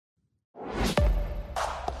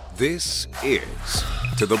This is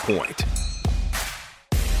To The Point,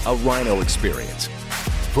 a Rhino experience.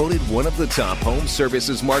 Voted one of the top home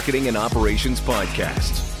services marketing and operations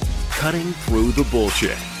podcasts. Cutting through the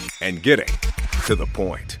bullshit and getting to the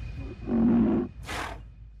point.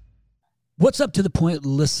 What's up, To The Point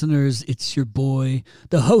listeners? It's your boy,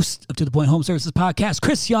 the host of To The Point Home Services Podcast,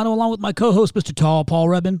 Chris Yano, along with my co-host, Mr. Tall Paul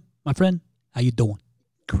Rubin. My friend, how you doing?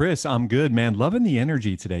 Chris, I'm good, man. Loving the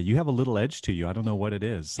energy today. You have a little edge to you. I don't know what it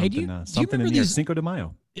is. Something, do you something in here. Cinco de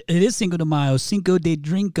Mayo. It is Cinco de Mayo, Cinco de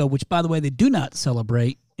Drinko, which, by the way, they do not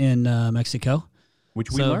celebrate in Mexico.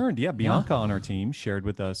 Which we learned. Yeah, Bianca on our team shared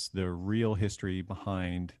with us the real history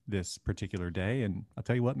behind this particular day. And I'll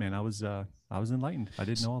tell you what, man, I was enlightened. I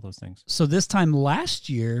didn't know all those things. So this time last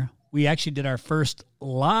year, we actually did our first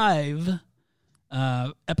live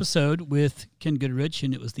episode with Ken Goodrich,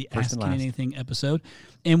 and it was the Ask Ken Anything episode.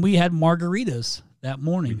 And we had margaritas that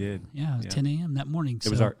morning. We did. Yeah, it was 10 a.m. that morning.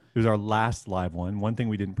 It was our last live one. One thing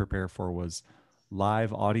we didn't prepare for was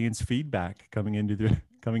live audience feedback coming in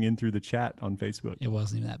through the chat on Facebook. It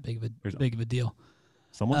wasn't even that big of a deal.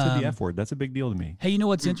 Someone said the F word. That's a big deal to me. Hey, you know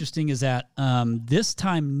what's interesting is that this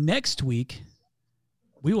time next week,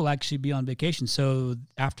 we will actually be on vacation. So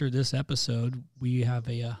after this episode, we have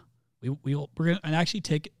we're going to actually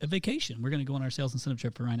take a vacation. We're going to go on our sales incentive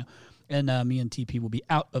trip for Rhino, and me and TP will be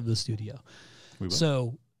out of the studio.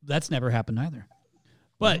 So that's never happened either.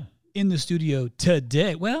 But in the studio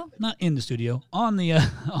today, well, not in the studio, on the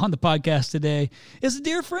podcast today is a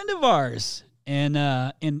dear friend of ours, and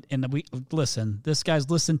we listen. This guy's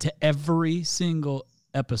listened to every single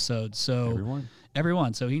episode, so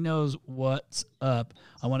everyone, so he knows what's up.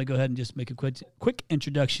 I want to go ahead and just make a quick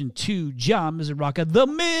introduction to John Misuraca, the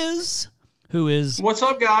Miz, who is what's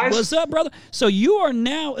up, guys? What's up, brother? So you are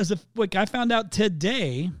now, I found out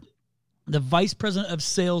today, the Vice President of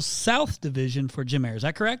Sales South Division for Germaire. Is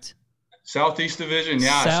that correct? Southeast Division,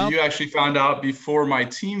 yeah. So you actually found out before my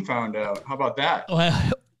team found out. How about that?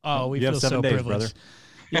 We feel so privileged. Brother.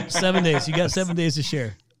 Yep, 7 days. You got 7 days to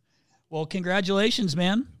share. Well, congratulations,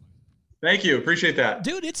 man. Thank you. Appreciate that.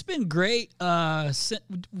 Dude, it's been great.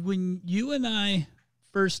 When you and I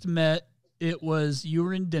first met, you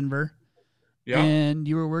were in Denver. Yeah. And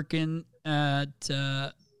you were working at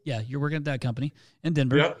you're working at that company in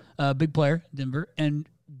Denver. Yep. Big player, Denver. And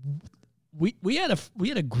we had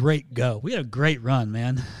a great go. We had a great run,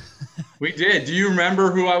 man. We did. Do you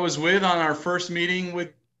remember who I was with on our first meeting with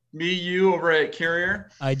you over at Carrier?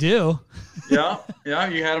 I do. Yeah. You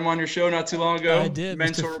had him on your show not too long ago. I did.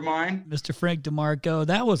 Mentor of mine. Mr. Frank DeMarco.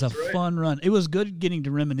 That was a fun run. It was good getting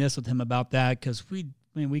to reminisce with him about that because we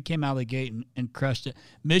came out of the gate and crushed it.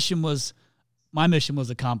 My mission was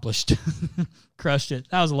accomplished. Crushed it.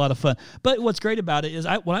 That was a lot of fun. But what's great about it is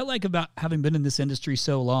what I like about having been in this industry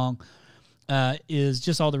so long is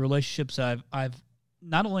just all the relationships I've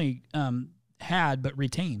not only had but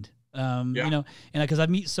retained. And because I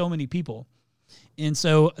meet so many people, and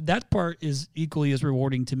so that part is equally as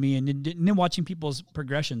rewarding to me. And then watching people's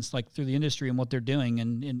progressions, like through the industry and what they're doing,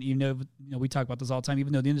 and we talk about this all the time.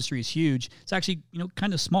 Even though the industry is huge, it's actually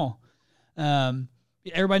kind of small.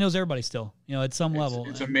 Everybody knows everybody still, at some level.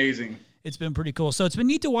 It's amazing. It's been pretty cool. So it's been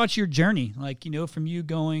neat to watch your journey, from you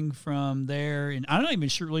going from there. And I'm not even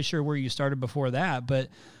really sure where you started before that, but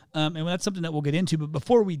and that's something that we'll get into. But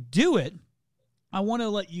before we do it, I want to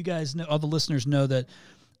let you guys know, all the listeners know, that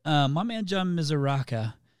my man John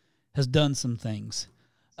Misuraca has done some things.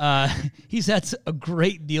 He's had a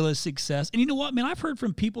great deal of success. And you know what, man? I've heard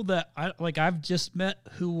from people that I've just met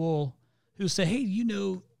who say, hey, you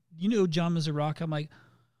know John Misuraca. I'm like,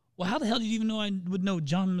 well, how the hell did you even know I would know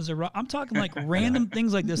John Misuraca? I'm talking like random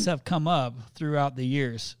things like this have come up throughout the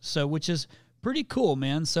years. So, which is pretty cool,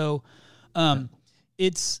 man. So,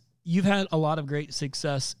 you've had a lot of great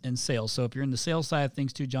success in sales. So if you're in the sales side of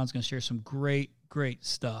things too, John's going to share some great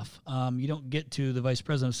stuff. You don't get to the vice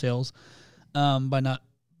president of sales by not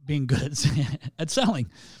being good at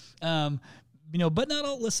selling. But not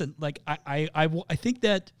all. Listen, I think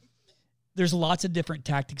that there's lots of different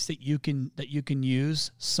tactics that you can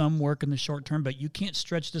use. Some work in the short term, but you can't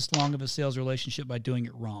stretch this long of a sales relationship by doing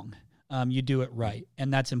it wrong. You do it right,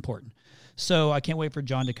 and that's important. So I can't wait for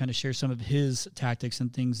John to kind of share some of his tactics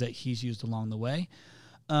and things that he's used along the way.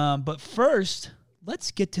 But first,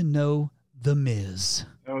 let's get to know the Miz.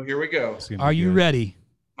 Oh, here we go. Are you ready?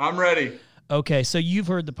 I'm ready. Okay, so you've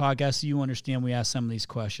heard the podcast, so you understand we ask some of these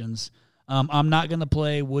questions. I'm not going to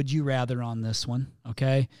play Would You Rather on this one,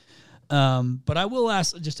 okay? But I will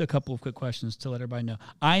ask just a couple of quick questions to let everybody know.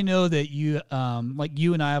 I know that you,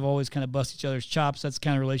 you and I have always kind of bust each other's chops. That's the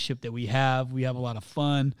kind of relationship that we have. We have a lot of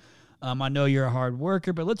fun. I know you're a hard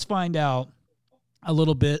worker, but let's find out a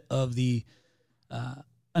little bit of the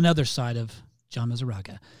another side of John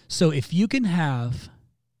Misuraca. So if you can have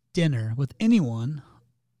dinner with anyone,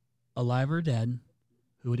 alive or dead,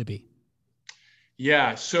 who would it be?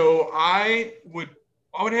 Yeah, so I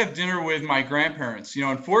would have dinner with my grandparents.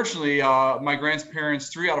 Unfortunately, my grandparents,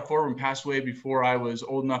 3 out of 4 of them passed away before I was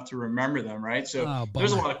old enough to remember them, right? So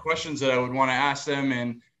there's a lot of questions that I would want to ask them,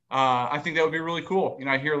 and I think that would be really cool.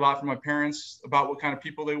 I hear a lot from my parents about what kind of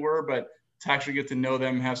people they were, but to actually get to know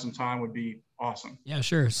them and have some time would be awesome. Yeah,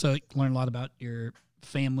 sure. So you learn a lot about your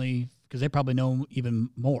family because they probably know even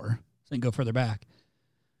more. So you can go further back.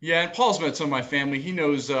 Yeah, and Paul's met some of my family. He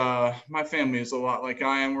knows my family is a lot like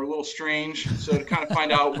I am. We're a little strange, so to kind of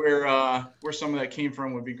find out where some of that came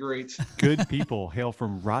from would be great. Good people hail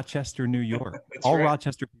from Rochester, New York. All right.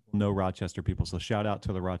 Rochester people know Rochester people, so shout out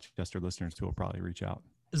to the Rochester listeners who will probably reach out.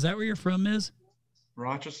 Is that where you're from, Miz?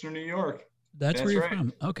 Rochester, New York. That's where you're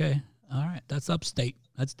from. Okay, all right. That's upstate.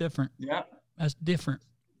 That's different. Yeah, that's different.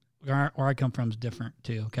 Where I come from is different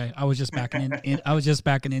too. Okay, I was just back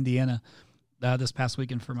in Indiana. This past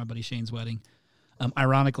weekend for my buddy Shane's wedding.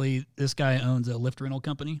 Ironically, this guy owns a lift rental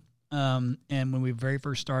company. And when we very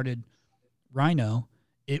first started Rhino,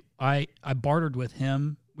 I bartered with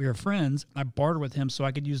him. We were friends. I bartered with him so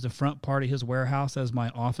I could use the front part of his warehouse as my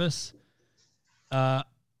office.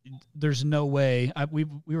 There's no way. We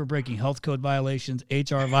were breaking health code violations,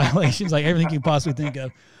 HR violations, like everything you can possibly think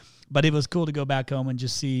of. But it was cool to go back home and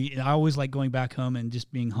just see. I always like going back home and just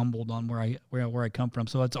being humbled on where I come from.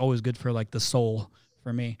 So that's always good for like the soul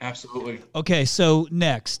for me. Absolutely. Okay, so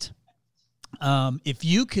next, if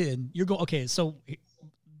you could, you're going. Okay, so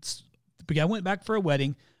I went back for a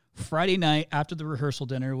wedding. Friday night after the rehearsal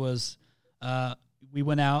dinner was, we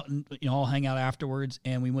went out and all hang out afterwards,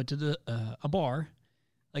 and we went to a bar,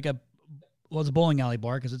 it's a bowling alley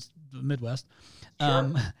bar because it's the Midwest,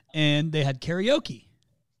 Sure. And they had karaoke.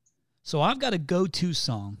 So I've got a go-to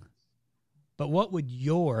song, but what would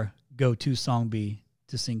your go-to song be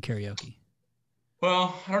to sing karaoke?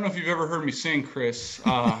 Well, I don't know if you've ever heard me sing, Chris.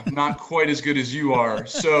 Not quite as good as you are.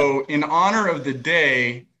 So in honor of the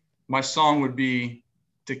day, my song would be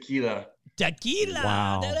Tequila. Tequila.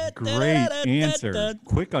 Wow, great answer.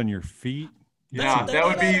 Quick on your feet. Yeah, that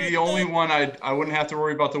would be the only one I wouldn't have to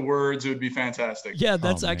worry about the words. It would be fantastic. Yeah,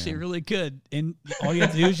 that's actually really good. And all you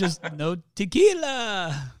have to do is just no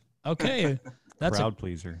tequila. Okay, that's crowd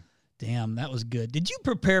pleaser. Damn, that was good. Did you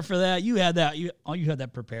prepare for that? You had that. You had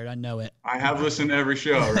that prepared. I know it. I have listened to every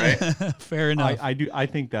show, right? Fair enough. I do. I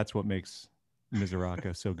think that's what makes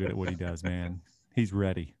Misuraca so good at what he does, man. He's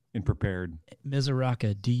ready and prepared.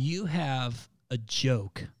 Misuraca, do you have a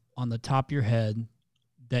joke on the top of your head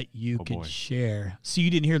that you could share? So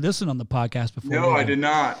you didn't hear this one on the podcast before? No, I did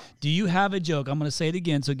not. Do you have a joke? I'm going to say it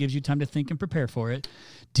again so it gives you time to think and prepare for it.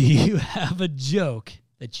 Do you have a joke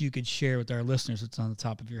that you could share with our listeners that's on the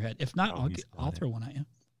top of your head? If not, I'll throw one at you.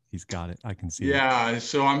 He's got it. I can see it. Yeah,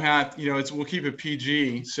 so I'm happy. We'll keep it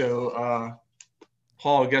PG. So,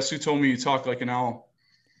 Paul, guess who told me you talk like an owl?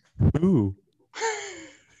 Ooh.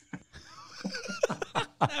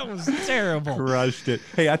 That was terrible. Crushed it.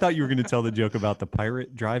 Hey, I thought you were going to tell the joke about the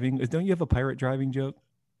pirate driving. Don't you have a pirate driving joke?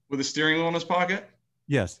 With a steering wheel in his pocket?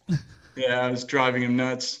 Yes. Yeah, I was driving him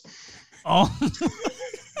nuts. Oh.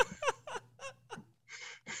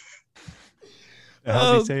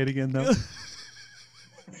 How does he say it again, though?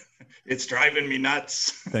 It's driving me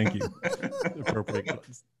nuts. Thank you. Appropriate.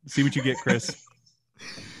 See what you get, Chris.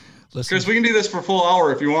 Chris, we can do this for a full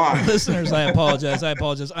hour if you want. Listeners, I apologize.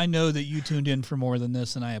 I know that you tuned in for more than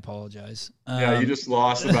this, and I apologize. Yeah, you just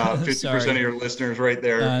lost about 50% of your listeners right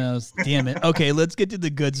there. I know. Damn it. Okay, let's get to the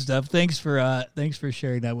good stuff. Thanks for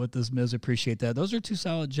sharing that with us, Miz. Appreciate that. Those are 2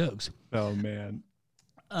 solid jokes. Oh, man.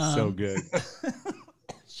 So good.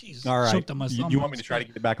 Jeez, all right. You want me to try to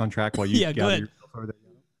get it back on track while you go ahead. Over there?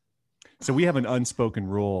 So we have an unspoken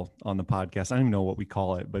rule on the podcast. I don't even know what we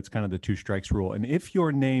call it, but it's kind of the 2 strikes rule. And if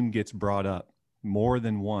your name gets brought up more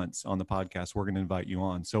than once on the podcast, we're going to invite you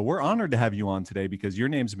on. So we're honored to have you on today because your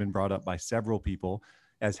names have been brought up by several people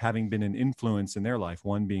as having been an influence in their life.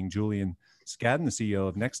 One being Julian Skadden, the CEO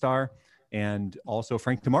of Nexstar, and also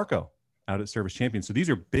Frank DeMarco out at Service Champion. So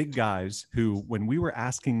these are big guys who, when we were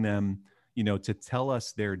asking them, to tell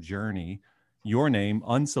us their journey, your name,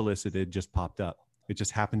 unsolicited, just popped up. It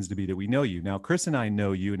just happens to be that we know you. Now, Chris and I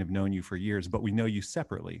know you and have known you for years, but we know you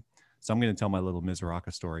separately. So I'm going to tell my little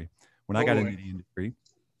Misuraca story. When I got into the industry,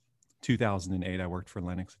 2008, I worked for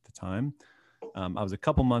Lennox at the time. I was a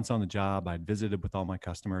couple months on the job. I'd visited with all my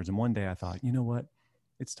customers. And one day I thought, you know what?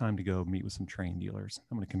 It's time to go meet with some train dealers.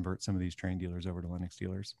 I'm going to convert some of these train dealers over to Lennox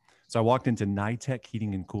dealers. So I walked into NITEC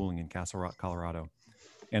Heating and Cooling in Castle Rock, Colorado.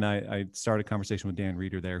 And I started a conversation with Dan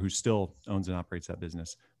Reeder there, who still owns and operates that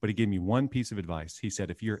business. But he gave me one piece of advice. He said,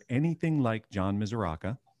 if you're anything like John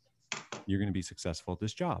Misuraca, you're going to be successful at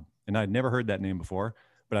this job. And I'd never heard that name before,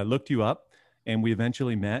 but I looked you up and we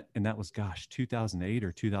eventually met. And that was, 2008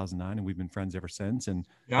 or 2009. And we've been friends ever since, and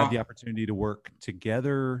had the opportunity to work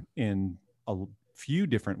together in a few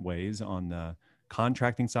different ways on the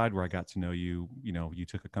contracting side, where I got to know you. You know, you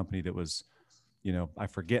took a company that was, I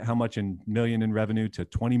forget how much in million in revenue to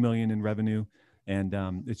 20 million in revenue. And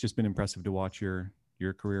it's just been impressive to watch your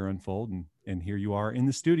career unfold. And here you are in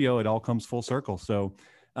the studio. It all comes full circle. So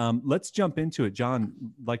let's jump into it. John,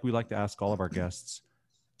 like we like to ask all of our guests,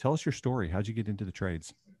 tell us your story. How'd you get into the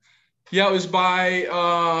trades? Yeah, it was by,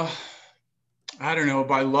 I don't know,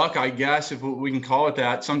 by luck, I guess, if we can call it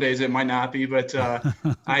that. Some days it might not be, but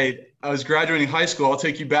I was graduating high school. I'll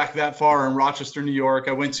take you back that far in Rochester, New York.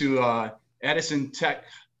 I went to Edison Tech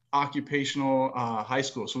Occupational High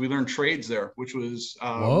School. So we learned trades there, which was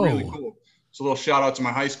really cool. So a little shout out to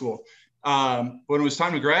my high school. When it was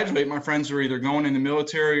time to graduate, my friends were either going in the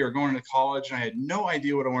military or going to college, and I had no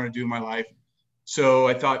idea what I wanted to do in my life. So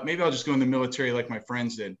I thought maybe I'll just go in the military like my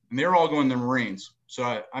friends did. And they were all going to the Marines.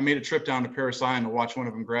 So I made a trip down to Paris Island to watch one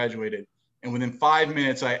of them graduated. And within 5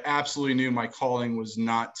 minutes, I absolutely knew my calling was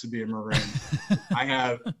not to be a Marine. I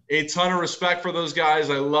have a ton of respect for those guys.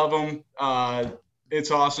 I love them.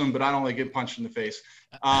 It's awesome, but I don't like getting punched in the face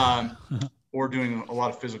or doing a lot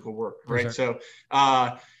of physical work, right? Sure.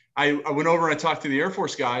 So I went over and I talked to the Air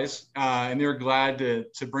Force guys, and they were glad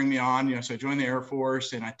to bring me on. So I joined the Air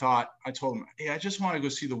Force, and I told them, hey, I just want to go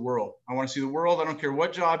see the world. I want to see the world. I don't care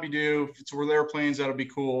what job you do. If it's with airplanes, that'll be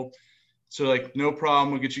cool. So like, no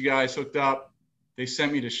problem. We'll get you guys hooked up. They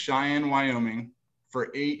sent me to Cheyenne, Wyoming for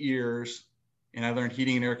 8 years, and I learned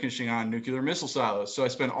heating and air conditioning on nuclear missile silos. So I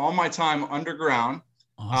spent all my time underground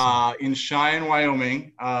in Cheyenne,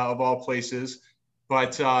 Wyoming, of all places.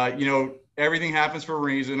 But, everything happens for a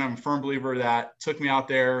reason. I'm a firm believer of that. Took me out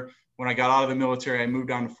there. When I got out of the military, I moved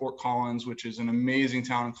down to Fort Collins, which is an amazing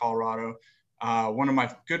town in Colorado. One of my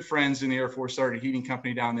good friends in the Air Force started a heating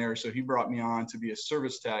company down there. So he brought me on to be a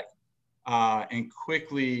service tech, and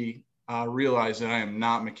quickly realized that I am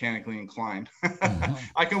not mechanically inclined.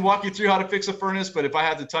 I can walk you through how to fix a furnace, but if I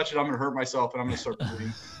have to touch it, I'm going to hurt myself and I'm going to start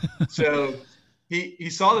bleeding. So he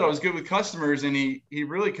saw that I was good with customers, and he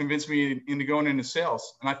really convinced me into going into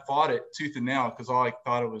sales. And I fought it tooth and nail because all I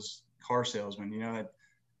thought it was car salesman.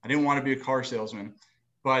 I didn't want to be a car salesman.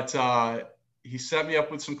 But he set me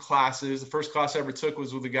up with some classes. The first class I ever took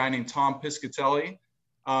was with a guy named Tom Piscatelli.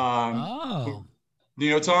 Do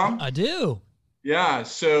you know Tom? I do. Yeah.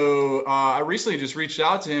 So I recently just reached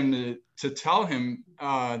out to him to tell him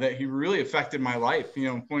that he really affected my life,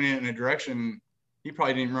 pointing it in a direction he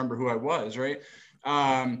probably didn't remember who I was, right?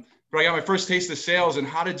 But I got my first taste of sales and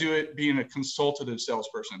how to do it being a consultative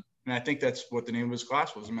salesperson. And I think that's what the name of his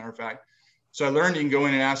class was, as a matter of fact. So I learned you can go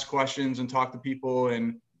in and ask questions and talk to people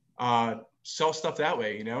and sell stuff that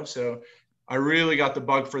way, So I really got the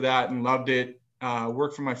bug for that and loved it.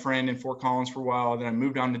 Worked for my friend in Fort Collins for a while. Then I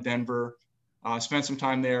moved down to Denver, spent some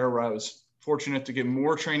time there where I was fortunate to get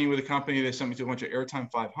more training with the company. They sent me to a bunch of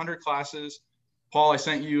Airtime 500 classes. Paul, I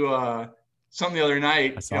sent you something the other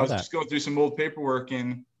night. I was just going through some old paperwork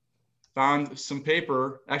and found some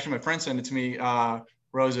paper. Actually, my friend sent it to me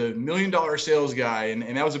where I was $1 million sales guy.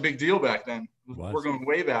 And that was a big deal back then. We're going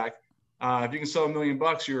way back. If you can sell $1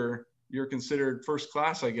 million, you're considered first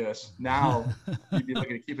class, I guess. Now you'd be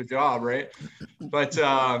looking to keep a job, right? But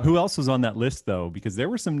who else was on that list though? Because there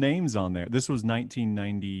were some names on there. This was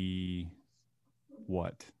 1990.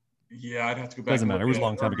 What? Yeah, I'd have to go back. Doesn't matter. It was a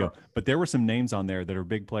long time ago. But there were some names on there that are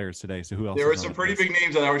big players today. So who else? There were some pretty big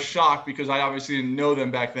names that I was shocked because I obviously didn't know them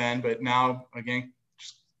back then. But now, again,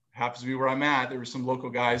 just happens to be where I'm at. There were some local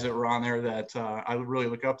guys that were on there that I really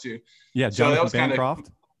look up to. Yeah, Jonathan Bancroft,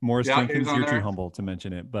 Morris Jenkins. You're too humble to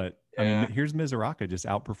mention it. But I mean, here's Misuraca just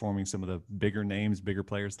outperforming some of the bigger names, bigger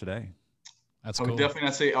players today. That's cool. I would definitely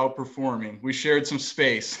not say outperforming. We shared some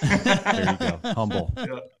space. There you go. Humble.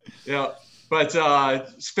 Yeah. But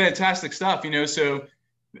it's fantastic stuff, So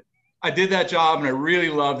I did that job and I really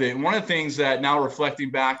loved it. And one of the things that now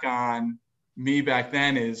reflecting back on me back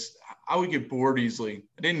then is I would get bored easily.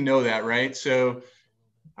 I didn't know that, right? So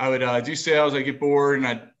I would do sales. I'd get bored,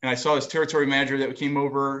 and I saw this territory manager that came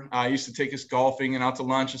over. I used to take us golfing and out to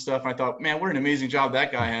lunch and stuff. And I thought, man, what an amazing job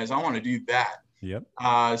that guy has. I want to do that. Yep.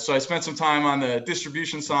 So I spent some time on the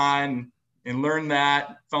distribution side and learned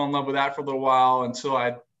that. Fell in love with that for a little while until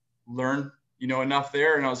I learned enough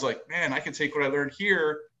there. And I was like, man, I can take what I learned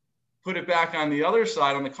here, put it back on the other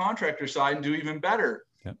side, on the contractor side, and do even better.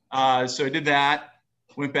 Yep. So I did that.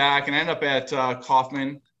 went back and I ended up at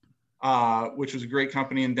Kaufman, which was a great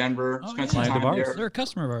company in Denver. Oh, Spent yeah. some time there. They're a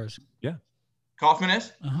customer of ours. Yeah. Kaufman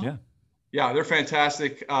is? Uh-huh. Yeah. Yeah, they're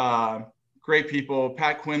fantastic. Great people.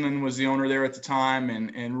 Pat Quinlan was the owner there at the time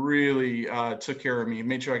and really took care of me,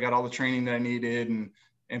 made sure I got all the training that I needed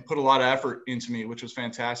and put a lot of effort into me, which was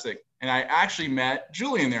fantastic. And I actually met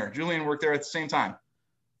Julian there. Julian worked there at the same time.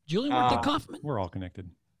 Julian worked at Kaufman? We're all connected.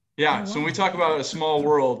 Yeah. Oh, wow. So when we talk about a small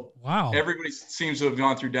world, wow, everybody seems to have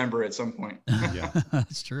gone through Denver at some point. Yeah.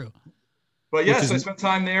 That's true. But yes, I spent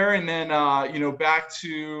time there and then, back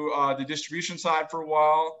to the distribution side for a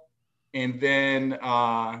while. And then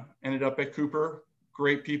ended up at Cooper.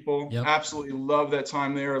 Great people. Yep. Absolutely love that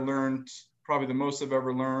time there. Learned probably the most I've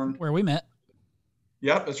ever learned. Where we met.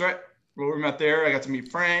 Yep, that's right. Well, we met there. I got to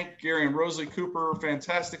meet Frank, Gary, and Rosalie Cooper.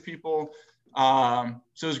 Fantastic people. So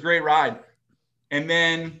it was a great ride. And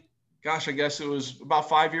then, gosh, I guess it was about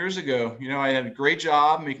 5 years ago. I had a great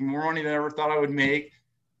job, making more money than I ever thought I would make,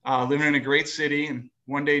 living in a great city. And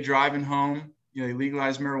one day driving home, they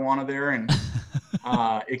legalized marijuana there and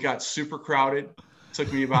it got super crowded. It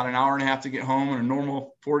took me about an hour and a half to get home on a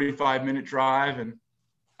normal 45-minute drive. And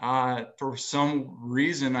for some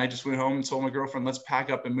reason, I just went home and told my girlfriend, let's pack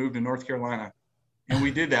up and move to North Carolina. And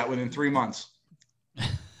we did that within 3 months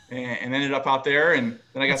and ended up out there. And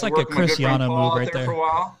then I got to work with my good friend Paul out there for a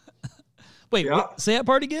while. Wait, say that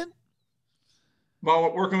part again?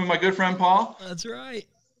 While working with my good friend Paul. That's right.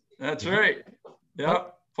 That's right.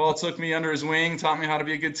 Yep. Paul took me under his wing, taught me how to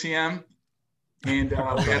be a good TM. And we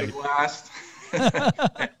had a blast.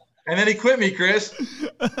 And then he quit me, Chris.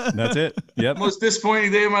 That's it. Yep. Most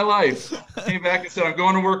disappointing day of my life. Came back and said, I'm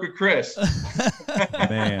going to work with Chris.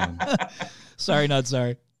 Man. Sorry, not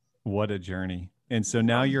sorry. What a journey. And so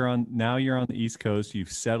now you're on the East Coast.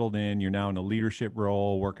 You've settled in. You're now in a leadership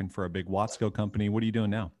role, working for a big Watsco company. What are you doing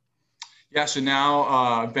now? Yeah, so now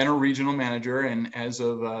I've been a regional manager, and as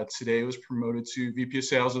of today, was promoted to VP of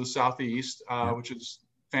Sales of the Southeast, which is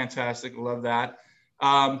fantastic. Love that.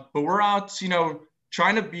 But we're out,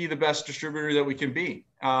 trying to be the best distributor that we can be.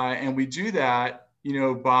 And we do that,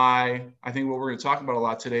 by, I think what we're going to talk about a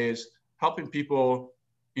lot today is helping people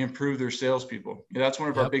improve their salespeople. That's one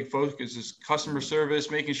of our big focuses, customer service,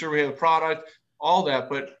 making sure we have a product, all that,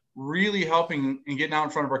 but really helping and getting out in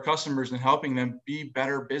front of our customers and helping them be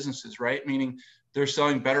better businesses, right? Meaning they're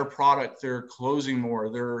selling better product, they're closing more,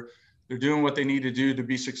 they're doing what they need to do to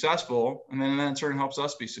be successful. And then that in turn helps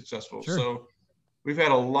us be successful. Sure. So we've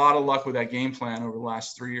had a lot of luck with that game plan over the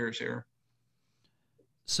last 3 years here.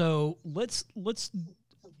 So let's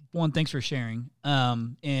one, thanks for sharing.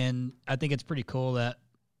 And I think it's pretty cool that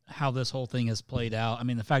how this whole thing has played out. I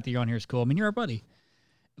mean, the fact that you're on here is cool. I mean, you're our buddy,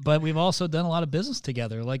 but we've also done a lot of business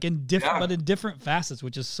together, like in different facets,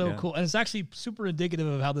 which is so cool. And it's actually super indicative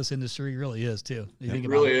of how this industry really is too. It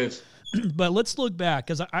really is. But let's look back,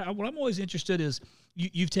 because what I'm always interested is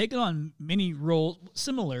you've taken on many roles,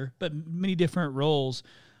 similar but many different roles.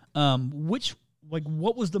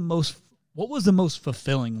 What was the most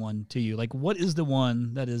fulfilling one to you? Like, what is the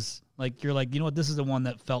one that is like you're like, what, this is the one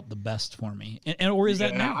that felt the best for me, or is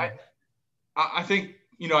that now? I think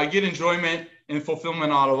I get enjoyment and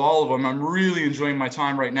fulfillment out of all of them. I'm really enjoying my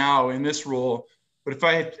time right now in this role. But if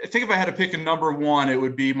I had to pick a number one, it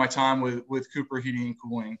would be my time with Cooper Heating and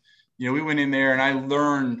Cooling. We went in there and I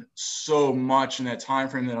learned so much in that time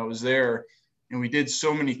frame that I was there, and we did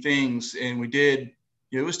so many things. And we did.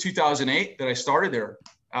 It was 2008 that I started there.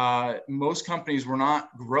 Most companies were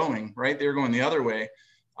not growing, right? They were going the other way.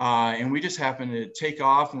 And we just happened to take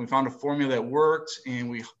off, and we found a formula that worked, and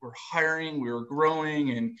we were hiring, we were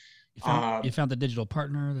growing. And you found the digital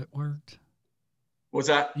partner that worked. What's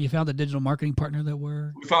that? You found a digital marketing partner that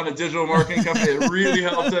worked. We found a digital marketing company that really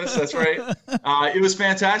helped us. That's right. It was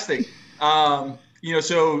fantastic. So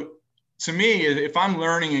to me, if I'm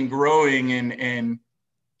learning and growing and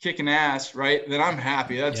kicking ass, right, then I'm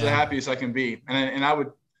happy. That's the happiest I can be. And I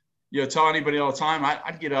would, tell anybody all the time,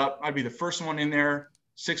 I'd get up, I'd be the first one in there,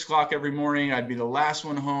 6 o'clock every morning. I'd be the last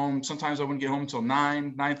one home. Sometimes I wouldn't get home until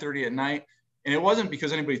 9:30 at night. And it wasn't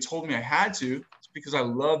because anybody told me I had to. It's because I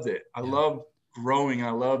loved it. I love growing, and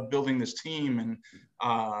I love building this team, and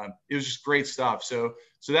it was just great stuff. So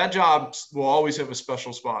that job will always have a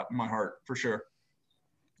special spot in my heart for sure.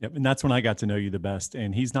 Yep. And that's when I got to know you the best.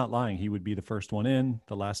 And he's not lying. He would be the first one in,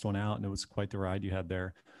 the last one out. And it was quite the ride you had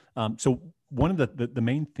there. So one of the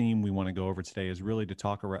main theme we want to go over today is really to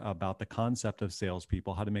talk about the concept of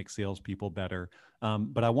salespeople, how to make salespeople better.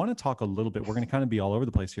 But I want to talk a little bit, we're going to kind of be all over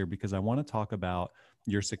the place here, because I want to talk about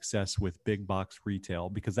your success with big box retail,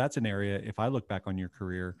 because that's an area, if I look back on your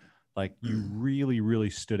career, like you really, really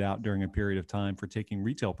stood out during a period of time for taking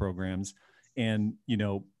retail programs and,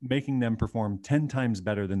 making them perform 10 times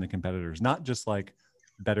better than the competitors, not just like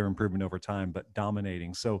better improvement over time, but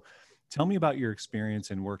dominating. So tell me about your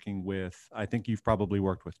experience in working with, I think you've probably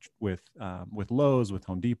worked with Lowe's, with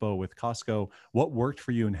Home Depot, with Costco. What worked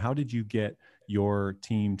for you, and how did you get your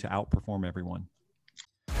team to outperform everyone?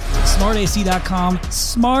 SmartAC.com,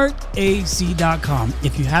 SmartAC.com.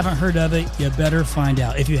 If you haven't heard of it, you better find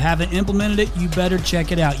out. If you haven't implemented it, you better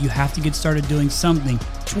check it out. You have to get started doing something.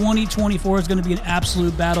 2024 is going to be an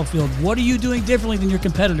absolute battlefield. What are you doing differently than your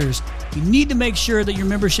competitors? You need to make sure that your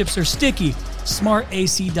memberships are sticky.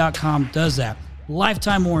 SmartAC.com does that.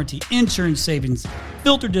 Lifetime warranty, insurance savings,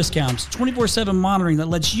 filter discounts, 24/7 monitoring that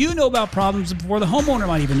lets you know about problems before the homeowner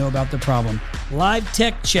might even know about the problem. Live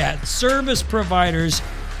tech chat, service providers,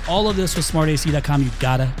 all of this with SmartAC.com. You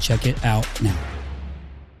gotta check it out now.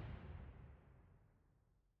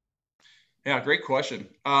 Yeah, great question.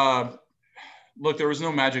 Look, there was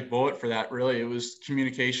no magic bullet for that, really. It was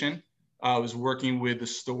communication. I was working with the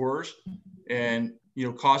stores, and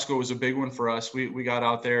Costco was a big one for us. We got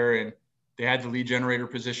out there, and they had the lead generator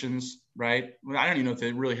positions, right? I don't even know if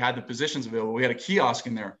they really had the positions available. We had a kiosk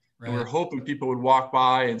in there, right, and we were hoping people would walk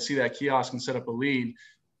by and see that kiosk and set up a lead.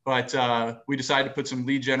 But we decided to put some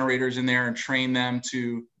lead generators in there and train them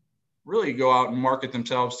to really go out and market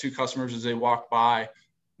themselves to customers as they walk by.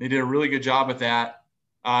 They did a really good job at that.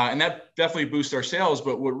 And that definitely boosted our sales.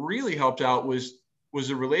 But what really helped out was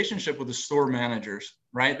the relationship with the store managers,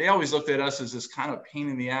 right? They always looked at us as this kind of pain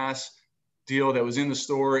in the ass deal that was in the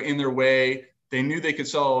store, in their way. They knew they could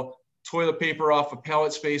sell toilet paper off a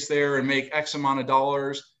pallet space there and make X amount of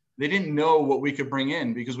dollars. They didn't know what we could bring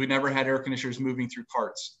in because we never had air conditioners moving through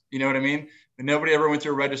carts. You know what I mean? And nobody ever went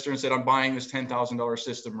through a register and said, I'm buying this $10,000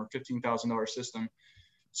 system or $15,000 system.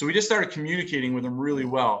 So we just started communicating with them really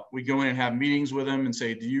well. We go in and have meetings with them and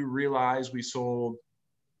say, do you realize we sold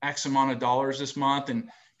X amount of dollars this month? And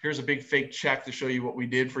here's a big fake check to show you what we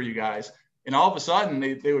did for you guys. And all of a sudden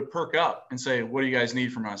they would perk up and say, what do you guys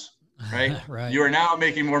need from us? Right? Right. You are now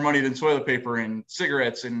making more money than toilet paper and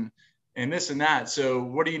cigarettes and this and that. So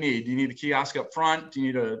what do you need? Do you need a kiosk up front? Do you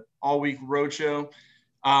need an all-week roadshow?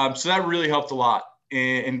 So that really helped a lot.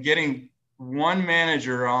 And getting one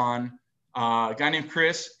manager on, a guy named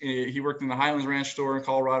Chris, he worked in the Highlands Ranch store in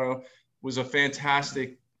Colorado, was a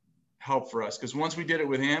fantastic help for us. Because once we did it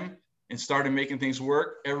with him and started making things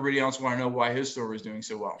work, everybody else wanted to know why his store was doing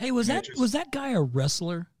so well. Hey, was that guy a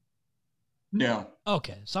wrestler? No.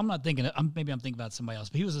 Okay, so I'm not thinking. Maybe I'm thinking about somebody else,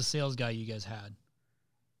 but he was a sales guy you guys had.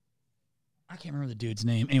 I can't remember the dude's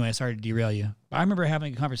name. Anyway, sorry to derail you. But I remember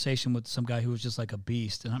having a conversation with some guy who was just like a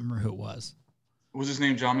beast, and I don't remember who it was. Was his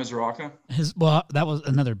name John Misuraca? Well, that was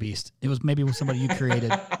another beast. It was maybe somebody you created.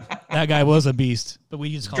 That guy was a beast, but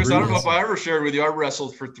we just called him. Because I don't know if I ever shared with you, I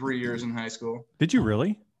wrestled for 3 years in high school. Did you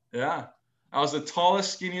really? Yeah. I was the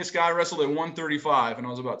tallest, skinniest guy. I wrestled at 135, and I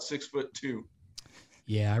was about 6'2".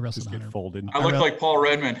 Yeah, I wrestled. Just get folded. I looked like Paul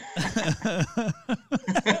Redman.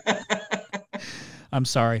 I'm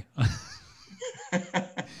sorry.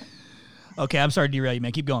 Okay, I'm sorry to derail you,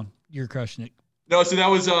 man. Keep going. You're crushing it. No, so that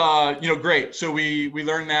was great. So we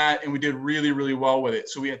learned that, and we did really, really well with it.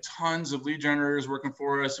 So we had tons of lead generators working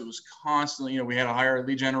for us. It was constantly, we had to hire a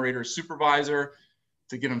lead generator supervisor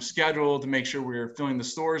to get them scheduled, to make sure we were filling the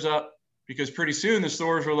stores up, because pretty soon the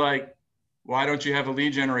stores were like, why don't you have a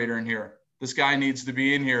lead generator in here? This guy needs to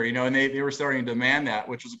be in here, and they were starting to demand that,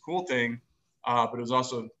 which was a cool thing, but it was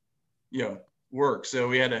also, work. So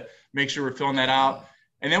we had to make sure we're filling that out.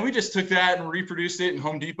 And then we just took that and reproduced it in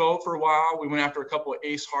Home Depot for a while. We went after a couple of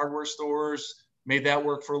Ace Hardware stores, made that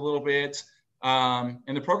work for a little bit. And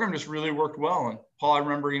the program just really worked well. And Paul, I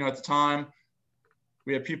remember, at the time,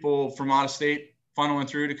 we had people from out of state funneling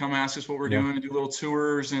through to come ask us what we're doing and do little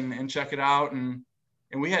tours and check it out. And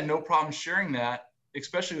we had no problem sharing that,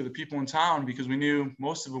 especially with the people in town, because we knew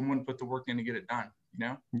most of them wouldn't put the work in to get it done,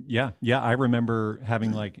 Yeah. I remember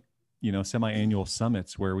having semi-annual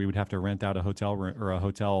summits where we would have to rent out a hotel room or a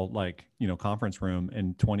hotel conference room,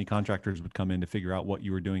 and 20 contractors would come in to figure out what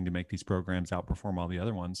you were doing to make these programs outperform all the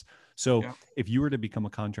other ones. So if you were to become a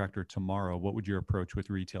contractor tomorrow, what would your approach with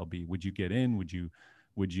retail be? Would you get in? Would you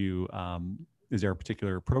is there a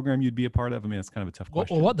particular program you'd be a part of? I mean, it's kind of a tough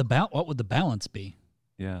question. Well, what would the balance be?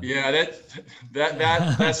 Yeah,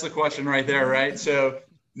 that's the question right there, right? So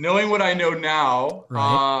knowing what I know now,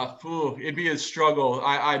 right. It'd be a struggle.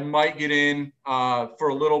 I might get in for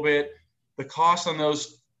a little bit. The costs on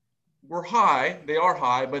those were high. They are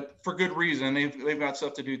high, but for good reason. They've got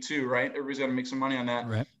stuff to do too, right? Everybody's got to make some money on that.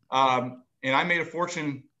 Right. And I made a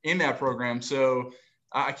fortune in that program, so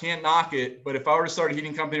I can't knock it. But if I were to start a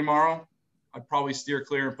heating company tomorrow, I'd probably steer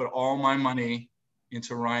clear and put all my money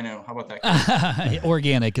into Rhino. How about that?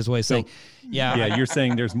 Organic is what I say. Yeah, you're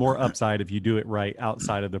saying there's more upside if you do it right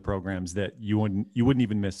outside of the programs that you wouldn't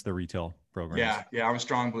even miss the retail programs. Yeah, I'm a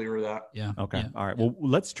strong believer of that. Yeah. Okay. Yeah. All right. Well,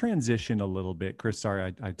 let's transition a little bit, Chris. Sorry,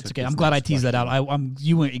 I took. It's okay. I'm glad I teased that out.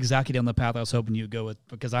 You went exactly down the path I was hoping you'd go with,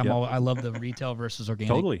 because I love the retail versus organic.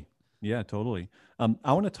 Totally. Yeah, totally.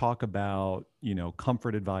 I want to talk about,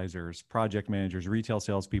 comfort advisors, project managers, retail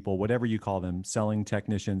salespeople, whatever you call them, selling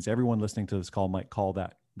technicians. Everyone listening to this call might call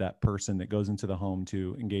that person that goes into the home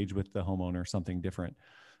to engage with the homeowner something different.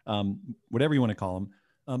 Whatever you want to call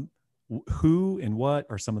them. Who and what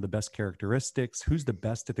are some of the best characteristics? Who's the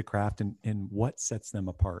best at the craft, and what sets them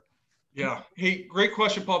apart? Yeah. Hey, great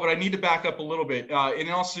question, Paul, but I need to back up a little bit. In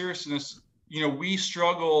all seriousness, we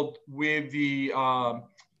struggled with the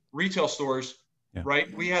retail stores,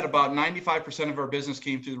 right? We had about 95% of our business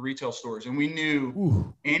came through the retail stores, and we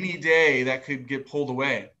knew any day that could get pulled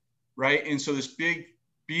away, right? And so this big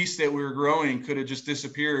beast that we were growing could have just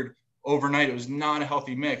disappeared overnight. It was not a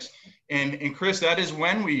healthy mix. And Chris, that is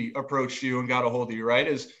when we approached you and got a hold of you, right?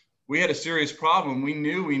 Is we had a serious problem. We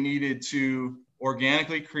knew we needed to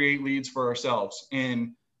organically create leads for ourselves.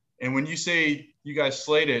 And when you say you guys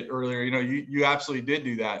slayed it earlier, you absolutely did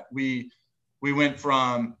do that. We went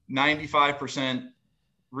from 95%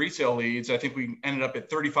 retail leads. I think we ended up at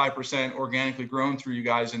 35% organically grown through you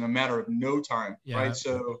guys in a matter of no time, right?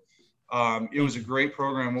 So it was a great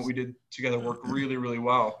program. What we did together worked really, really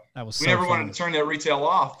well. That was we never wanted to turn that retail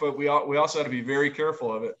off, but we also had to be very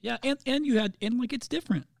careful of it. Yeah, and it's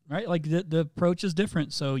different, right? Like the approach is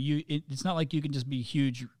different. So it's not like you can just be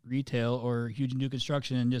huge retail or huge new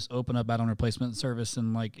construction and just open up add-on replacement service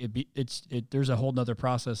and there's a whole nother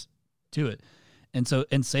process to it, and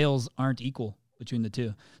sales aren't equal between the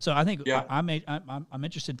two. So I think I'm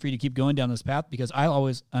interested for you to keep going down this path, because I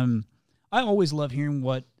always love hearing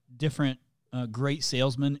what different great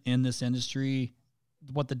salesmen in this industry,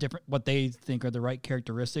 what they think are the right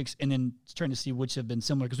characteristics, and then trying to see which have been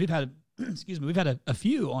similar, because we've had a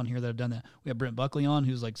few on here that have done that. We have Brent Buckley on,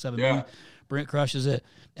 who's like 7 million. Brent crushes it,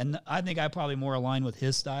 and I think I probably more align with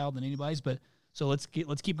his style than anybody's. But so let's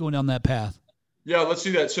keep going down that path. Yeah, let's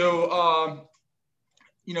do that. So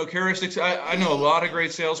characteristics. I know a lot of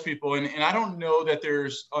great salespeople, and I don't know that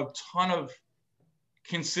there's a ton of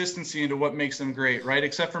consistency into what makes them great, right?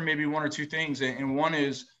 Except for maybe one or two things. And one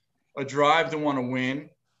is a drive to want to win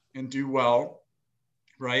and do well,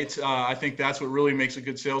 right? I think that's what really makes a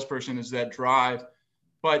good salesperson, is that drive.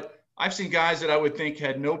 But I've seen guys that I would think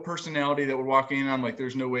had no personality that would walk in and I'm like,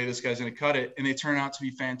 there's no way this guy's going to cut it. And they turn out to be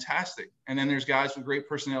fantastic. And then there's guys with great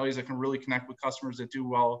personalities that can really connect with customers that do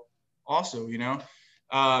well also,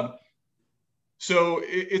 So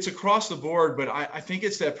it's across the board, but I think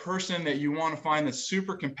it's that person that you want to find that's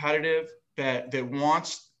super competitive, that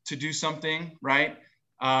wants to do something, right?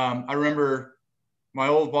 I remember my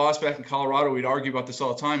old boss back in Colorado, we'd argue about this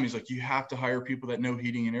all the time. He's like, you have to hire people that know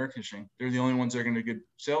heating and air conditioning. They're the only ones that are going to be good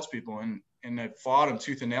salespeople. And I fought him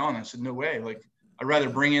tooth and nail. And I said, no way. Like, I'd rather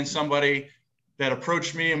bring in somebody that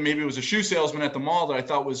approached me, and maybe it was a shoe salesman at the mall that I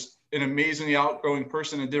thought was an amazingly outgoing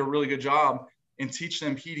person and did a really good job, and teach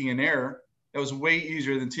them heating and air. That was way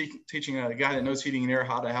easier than teaching a guy that knows heating and air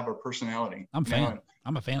how to have a personality. I'm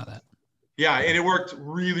a fan of that. Yeah, and it worked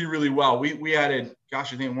really, really well. We added, I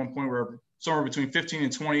think at one point we were somewhere between 15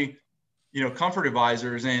 and 20, comfort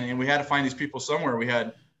advisors, and we had to find these people somewhere. We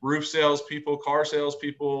had roof salespeople, car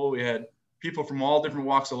salespeople. We had people from all different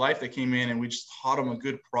walks of life that came in, and we just taught them a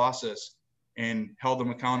good process and held them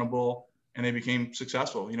accountable, and they became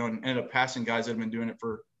successful, and ended up passing guys that have been doing it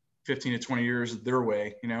for 15 to 20 years their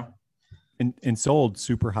way, And sold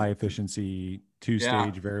super high efficiency,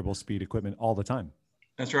 two-stage variable speed equipment all the time.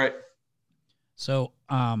 That's right. So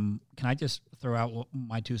can I just throw out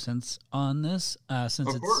my 2 cents on this? Since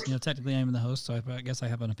it's, technically I'm the host, so I guess I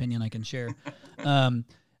have an opinion I can share.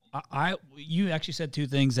 You actually said 2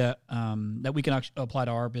 things that we can actually apply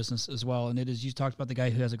to our business as well. And it is, you talked about the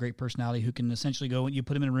guy who has a great personality, who can essentially go and you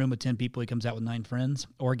put him in a room with 10 people, he comes out with 9 friends,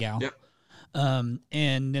 or a gal. Yep. And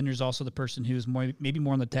then there's also the person who's maybe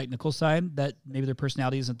more on the technical side, that maybe their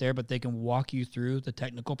personality isn't there, but they can walk you through the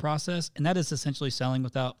technical process. And that is essentially selling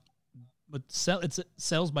it's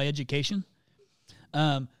sales by education.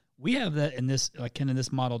 We have that in this, kind of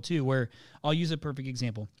this model too, where I'll use a perfect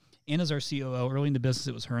example. Anna's our COO. Early in the business,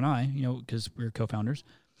 it was her and I, because we're co-founders.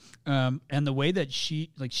 And the way that she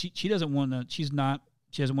doesn't want to, she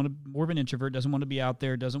doesn't want to, more of an introvert, doesn't want to be out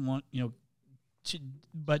there, doesn't want,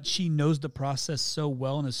 but she knows the process so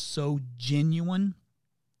well and is so genuine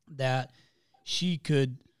that she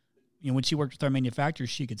could when she worked with our manufacturers,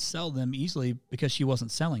 she could sell them easily because she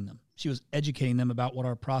wasn't selling them. She was educating them about what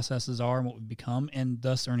our processes are and what we become, and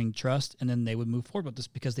thus earning trust. And then they would move forward with this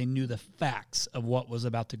because they knew the facts of what was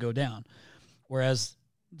about to go down. Whereas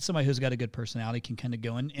somebody who's got a good personality can kind of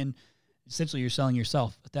go in, and essentially you're selling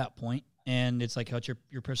yourself at that point. And it's like, how's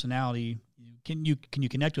your personality? Can you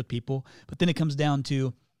connect with people? But then it comes down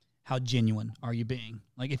to, how genuine are you being?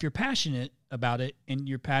 Like, if you're passionate about it and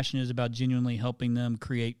your passion is about genuinely helping them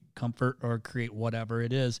create comfort or create whatever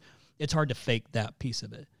it is, it's hard to fake that piece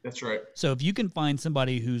of it. That's right. So if you can find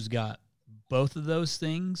somebody who's got both of those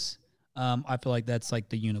things, I feel like that's like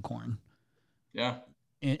the unicorn. Yeah.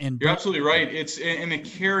 And you're absolutely right. It's in the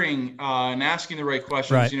caring and asking the right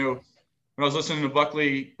questions. Right. You know, when I was listening to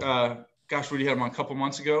Buckley, what did you have him on a couple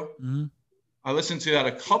months ago? Mm-hmm. I listened to that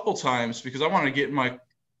a couple times because I wanted to get in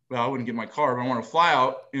I wouldn't get my car, but I want to fly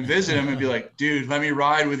out and visit him and be like, dude, let me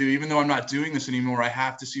ride with you. Even though I'm not doing this anymore, I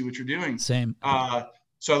have to see what you're doing. Same.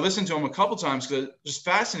 So I listened to him a couple times because I was just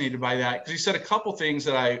fascinated by that. Because he said a couple things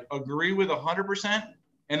that I agree with 100%,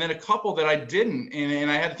 and then a couple that I didn't.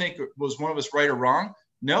 And I had to think, was one of us right or wrong?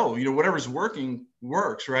 No, whatever's working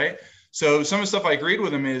works, right? So some of the stuff I agreed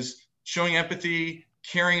with him is showing empathy,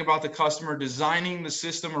 caring about the customer, designing the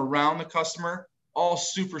system around the customer, all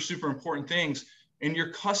super, super important things. And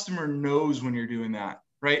your customer knows when you're doing that,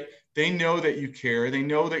 right? They know that you care. They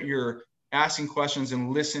know that you're asking questions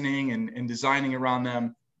and listening and designing around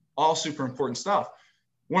them, all super important stuff.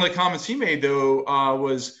 One of the comments he made, though,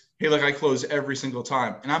 was, hey, look, I close every single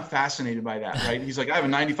time. And I'm fascinated by that, right? He's like, I have a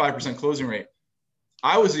 95% closing rate.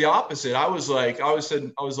 I was the opposite. I was like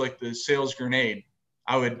the sales grenade.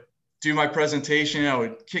 I would do my presentation. I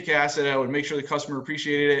would kick ass at it. I would make sure the customer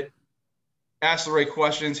appreciated it, ask the right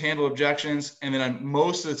questions, handle objections. And then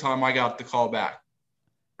most of the time I got the call back.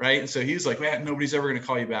 Right. And so he's like, man, nobody's ever going to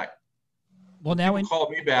call you back. Well, now People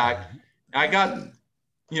called me back. I got,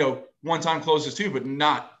 one-time closes too, but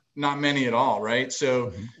not many at all. Right.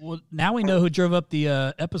 So, well, now we know who drove up the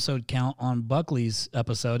episode count on Buckley's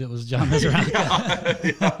episode. It was John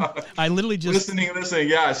Misuraca. Yeah. I literally just listening.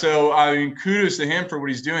 Yeah. So I mean, kudos to him for what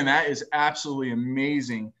he's doing. That is absolutely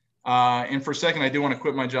amazing. And for a second, I do want to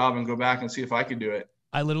quit my job and go back and see if I could do it.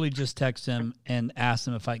 I literally just texted him and asked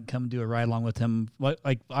him if I can come do a ride along with him.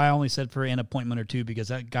 Like I only said for an appointment or two because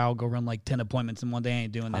that guy will go run like 10 appointments in one day. I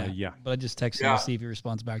ain't doing that. Yeah. But I just texted him to see if he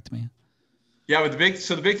responds back to me. Yeah, but the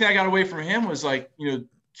big thing I got away from him was like,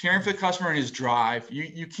 caring for the customer and his drive.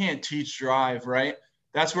 You can't teach drive, right?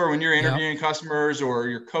 That's where when you're interviewing customers or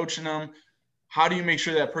you're coaching them, how do you make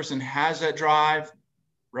sure that person has that drive,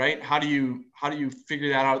 right? How do you figure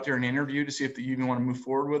that out there in an interview to see if you even want to move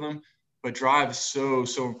forward with them? But drive is so,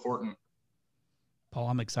 so important. Paul,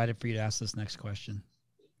 I'm excited for you to ask this next question.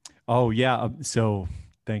 Oh, yeah. So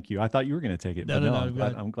thank you. I thought you were going to take it. No,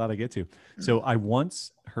 I'm glad I get to. So I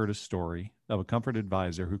once heard a story of a comfort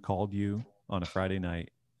advisor who called you on a Friday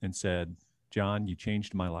night and said, John, you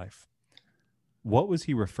changed my life. What was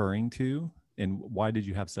he referring to, and why did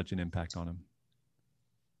you have such an impact on him?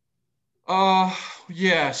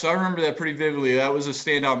 Yeah. So I remember that pretty vividly. That was a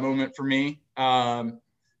standout moment for me.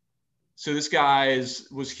 So this guy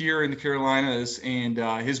was here in the Carolinas, and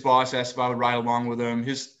his boss asked if I would ride along with him.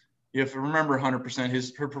 If I remember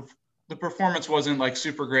 100%, the performance wasn't like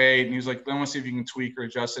super great, and he was like, I want to see if you can tweak or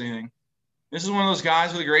adjust anything. This is one of those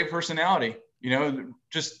guys with a great personality,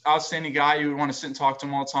 just outstanding guy. You would want to sit and talk to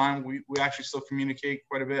him all the time. We actually still communicate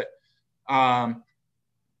quite a bit. I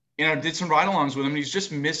did some ride-alongs with him, and he's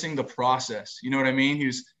just missing the process. You know what I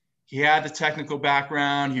mean? He had the technical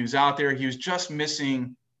background. He was out there. He was just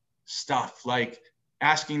missing stuff like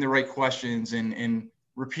asking the right questions and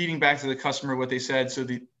repeating back to the customer what they said so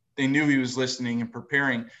that they knew he was listening and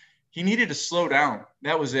preparing. He needed to slow down.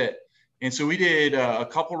 That was it. And so we did a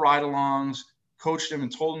couple ride-alongs, coached him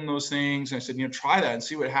and told him those things. And I said, try that and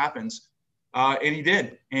see what happens. And he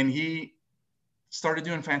did. And he started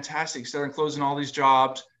doing fantastic, started closing all these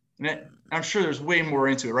jobs. And I'm sure there's way more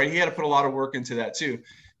into it, right? He had to put a lot of work into that too.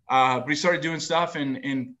 But he started doing stuff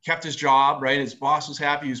and kept his job, right? His boss was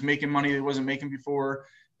happy. He was making money that he wasn't making before.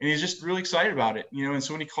 And he's just really excited about it, And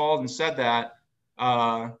so when he called and said that,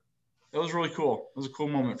 that was really cool. It was a cool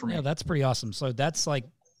moment for me. Yeah, that's pretty awesome. So that's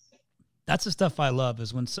the stuff I love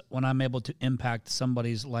is when I'm able to impact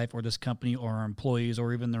somebody's life or this company or our employees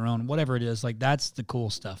or even their own, whatever it is, like that's the cool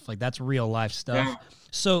stuff. Like that's real life stuff. Yeah.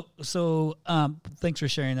 So thanks for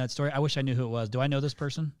sharing that story. I wish I knew who it was. Do I know this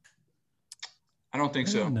person? I don't think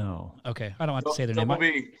so. No. Okay. I don't have to say their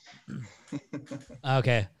name.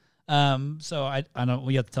 Okay. So I know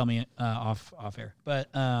you have to tell me off air, but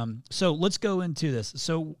so let's go into this.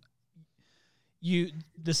 So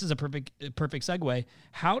this is a perfect segue.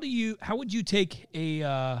 How would you take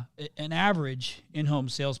an average in-home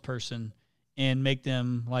salesperson and make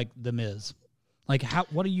them like the Miz? Like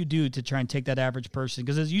what do you do to try and take that average person?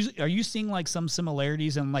 Because are you seeing like some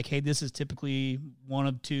similarities and like, hey, this is typically one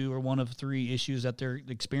of two or one of three issues that they're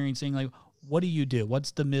experiencing? Like, what do you do?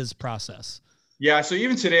 What's the Miz process? Yeah. So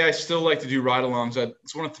even today, I still like to do ride-alongs.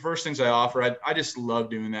 It's one of the first things I offer. I just love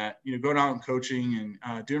doing that. Going out and coaching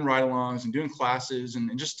and doing ride-alongs and doing classes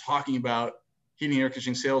and just talking about heating and air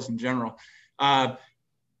conditioning sales in general.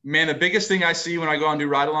 Man, the biggest thing I see when I go out and do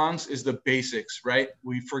ride-alongs is the basics, right?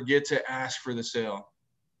 We forget to ask for the sale.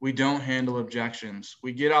 We don't handle objections.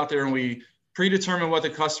 We get out there and we predetermine what the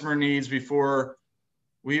customer needs before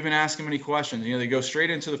we even ask them any questions. They go straight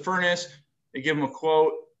into the furnace, they give them a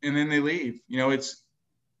quote, and then they leave.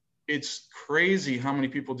 It's crazy how many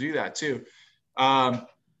people do that too.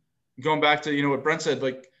 Going back to, what Brent said,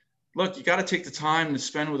 like, look, you got to take the time to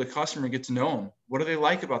spend with a customer and get to know them. What do they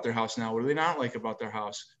like about their house now? What do they not like about their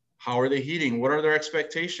house? How are they heating? What are their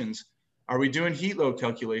expectations? Are we doing heat load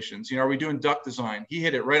calculations? Are we doing duct design? He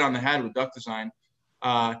hit it right on the head with duct design.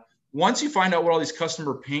 Once you find out what all these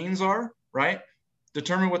customer pains are, right?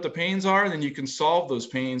 Determine what the pains are, then you can solve those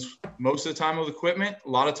pains most of the time with equipment, a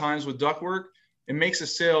lot of times with duct work. It makes a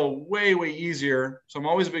sale way, way easier. So I'm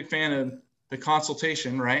always a big fan of the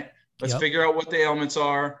consultation, right? Let's figure out what the ailments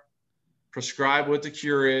are, prescribe what the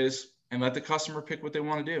cure is, and let the customer pick what they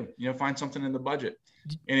want to do. Find something in the budget.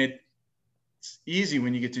 And it's easy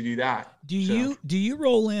when you get to do that. Do you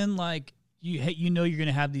roll in like you're going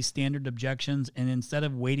to have these standard objections, and instead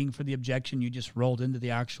of waiting for the objection, you just rolled into the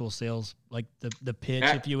actual sales, like the pitch,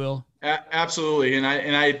 if you will? Absolutely.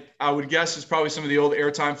 And I would guess it's probably some of the old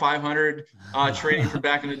Airtime 500 training from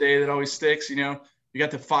back in the day that always sticks. You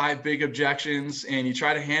got the 5 big objections, and you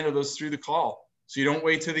try to handle those through the call. So you don't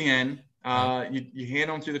wait to the end. You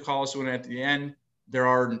handle them through the call. So when at the end, there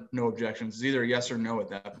are no objections. It's either a yes or no at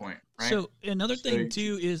that point. Right? So another thing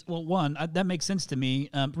too is, well, one, that makes sense to me.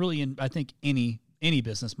 Really, in I think any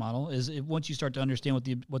business model is once you start to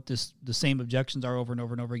understand what the same objections are over and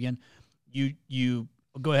over and over again, you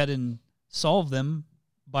go ahead and solve them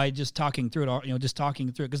by just talking through it. Just talking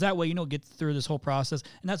through it, because that way get through this whole process,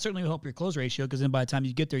 and that certainly will help your close ratio. Because then by the time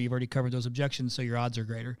you get there, you've already covered those objections, so your odds are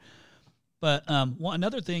greater. But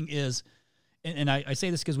another thing is. And I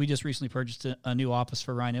say this because we just recently purchased a new office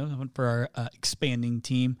for Rhino for our expanding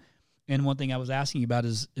team. And one thing I was asking about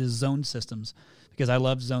is zone systems, because I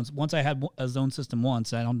love zones. Once I had a zone system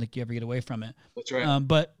once, I don't think you ever get away from it. That's right.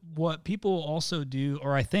 But what people also do,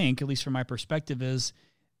 or I think, at least from my perspective, is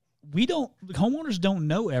homeowners don't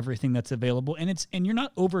know everything that's available, and you're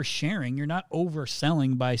not oversharing, you're not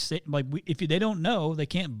overselling by if they don't know, they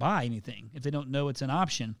can't buy anything if they don't know it's an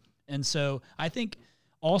option. And so I think.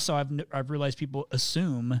 Also, I've realized people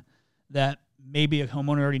assume that maybe a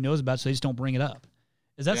homeowner already knows about it, so they just don't bring it up.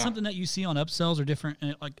 Is that something that you see on upsells or different,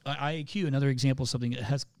 like IAQ, another example of something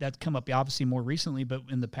that's come up obviously more recently, but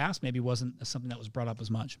in the past maybe wasn't something that was brought up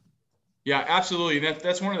as much? Yeah, absolutely.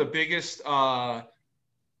 That's one of the biggest hurdles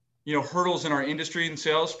in our industry in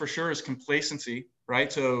sales for sure is complacency,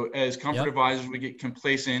 right? So as comfort advisors, we get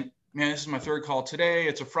complacent. Man, this is my 3rd call today.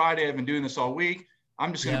 It's a Friday. I've been doing this all week.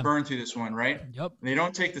 I'm just going to burn through this one, right? Yep. And they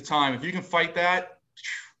don't take the time. If you can fight that,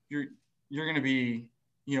 you're going to be,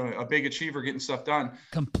 a big achiever getting stuff done.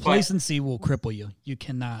 Complacency will cripple you. You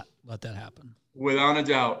cannot let that happen. Without a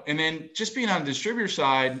doubt. And then just being on the distributor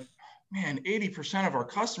side, man, 80% of our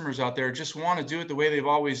customers out there just want to do it the way they've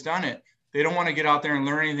always done it. They don't want to get out there and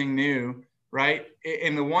learn anything new, right?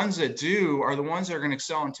 And the ones that do are the ones that are going to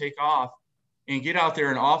excel and take off and get out there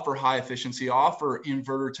and offer high efficiency, offer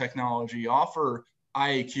inverter technology, offer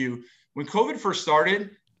IAQ. When COVID first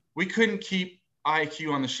started, we couldn't keep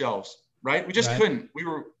IAQ on the shelves, right? We just couldn't.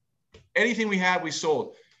 Anything we had, we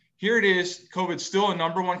sold. Here it is. COVID's still a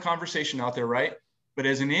number one conversation out there, right? But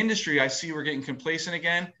as an industry, I see we're getting complacent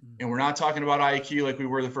again, and we're not talking about IAQ like we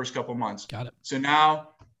were the first couple of months. Got it. So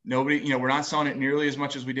now nobody, we're not selling it nearly as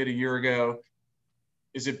much as we did a year ago.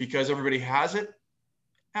 Is it because everybody has it?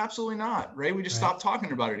 Absolutely not, right? We just stopped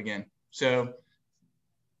talking about it again. So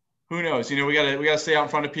who knows? We gotta stay out in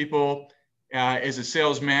front of people. As a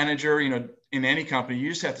sales manager, in any company, you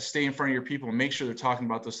just have to stay in front of your people and make sure they're talking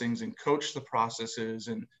about those things and coach the processes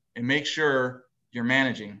and make sure you're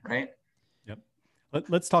managing, right? Yep.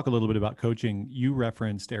 Let's talk a little bit about coaching. You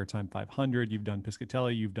referenced Airtime 500. You've done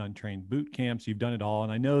Piscatella. You've done trained boot camps. You've done it all.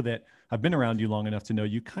 And I know that I've been around you long enough to know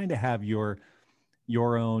you kind of have your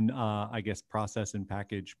own, process and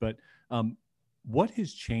package. But what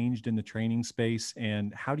has changed in the training space,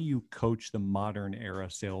 and how do you coach the modern era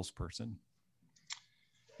salesperson?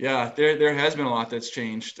 Yeah, there has been a lot that's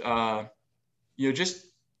changed. Just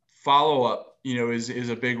follow up, is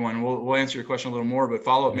a big one. We'll answer your question a little more, but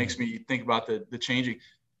follow up makes me think about the changing.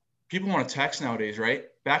 People want to text nowadays, right?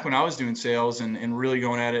 Back when I was doing sales and really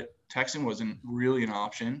going at it, texting wasn't really an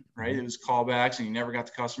option, right? It was callbacks and you never got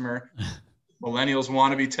the customer. Millennials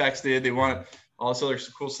want to be texted. They want all this other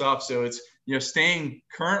cool stuff. So it's, staying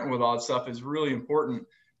current with all that stuff is really important.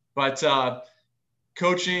 But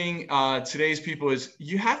coaching today's people is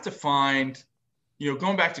you have to find,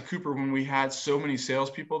 going back to Cooper when we had so many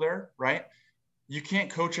salespeople there, right? You can't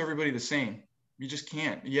coach everybody the same. You just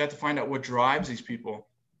can't. You have to find out what drives these people.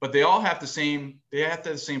 But they all have the same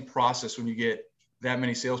process when you get that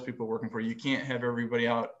many salespeople working for you. You can't have everybody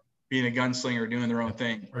out being a gunslinger doing their own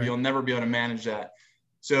thing, or you'll never be able to manage that.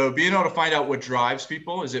 So being able to find out what drives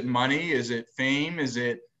people, is it money? Is it fame? Is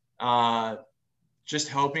it just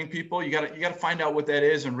helping people? You got to find out what that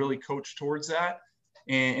is and really coach towards that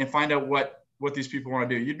and find out what these people want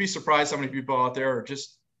to do. You'd be surprised how many people out there are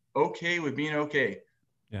just okay with being okay.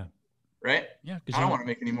 Yeah. Right? Yeah. I don't want to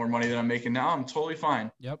make any more money than I'm making now. I'm totally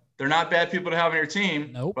fine. Yep. They're not bad people to have on your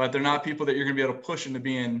team, nope. But they're not people that you're going to be able to push into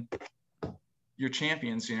being your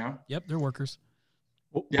champions, Yep. They're workers.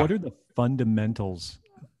 What are the fundamentals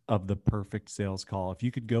of the perfect sales call? If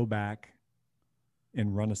you could go back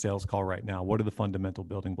and run a sales call right now, what are the fundamental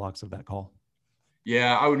building blocks of that call?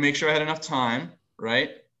 Yeah, I would make sure I had enough time,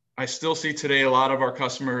 right? I still see today a lot of our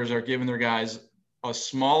customers are giving their guys a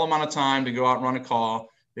small amount of time to go out and run a call.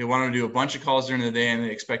 They want to do a bunch of calls during the day and they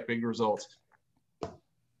expect big results.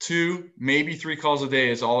 2, maybe 3 calls a day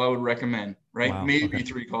is all I would recommend, right? Wow. Maybe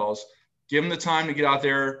 3 calls. Give them the time to get out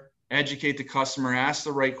there, educate the customer, ask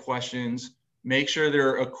the right questions, make sure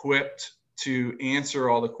they're equipped to answer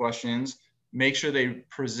all the questions, make sure they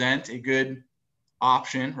present a good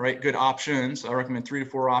option, right? Good options. I recommend 3 to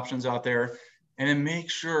 4 options out there. And then make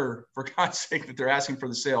sure, for God's sake, that they're asking for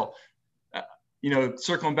the sale.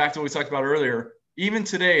 Circling back to what we talked about earlier, even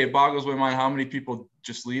today, it boggles my mind how many people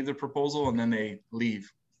just leave the proposal and then they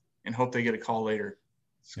leave and hope they get a call later.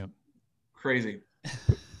 It's crazy.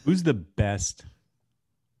 Who's the best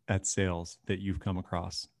at sales that you've come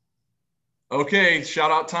across? Okay, shout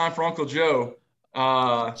out time for Uncle Joe.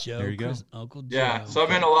 Joe, there you go. Uncle Joe. Yeah, so I've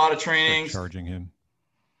been in a lot of trainings. Charging him.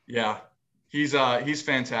 Yeah, he's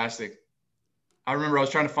fantastic. I remember I was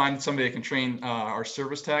trying to find somebody that can train our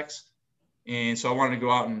service techs, and so I wanted to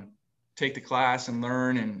go out and take the class and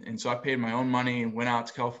learn, and so I paid my own money and went out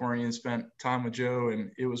to California and spent time with Joe,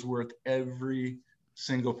 and it was worth every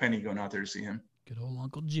single penny going out there to see him. Good old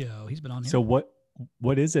Uncle Joe. He's been on here. So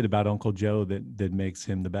what is it about Uncle Joe that makes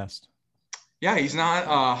him the best? Yeah, he's not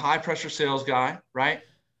a high pressure sales guy, right?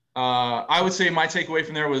 I would say my takeaway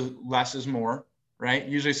from there was less is more, right?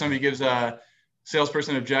 Usually somebody gives a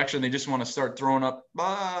salesperson an objection. They just want to start throwing up,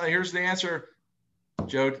 here's the answer.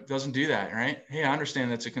 Joe doesn't do that, right? Hey, I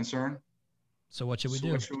understand that's a concern. So what should we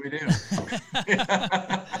do? What should we do?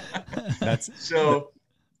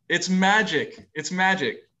 It's magic. It's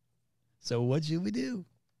magic. So what should we do?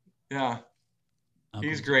 Yeah.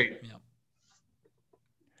 He's great. Yeah.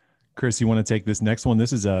 Chris, you want to take this next one?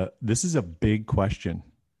 This is a big question.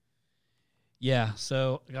 Yeah.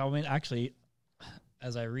 So, I mean, actually,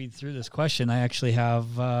 as I read through this question, I actually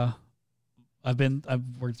have, I've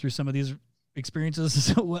worked through some of these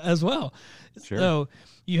experiences as well. Sure. So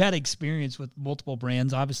you had experience with multiple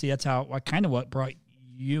brands. Obviously that's what brought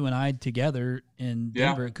you and I together in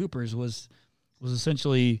Denver at Cooper's was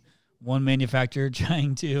essentially one manufacturer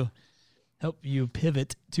trying to help you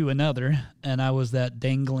pivot to another. And I was that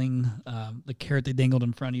dangling, the carrot they dangled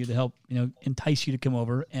in front of you to help, entice you to come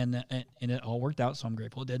over, and it all worked out. So I'm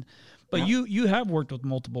grateful it did. But you have worked with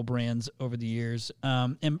multiple brands over the years,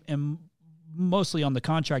 and mostly on the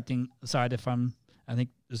contracting side, I think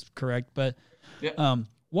is correct. But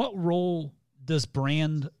what role does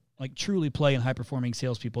brand truly play in high performing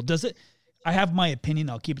salespeople? Does it? I have my opinion.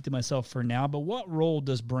 I'll keep it to myself for now. But what role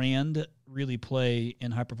does brand really play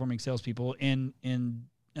in high performing salespeople? And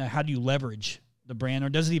how do you leverage the brand, or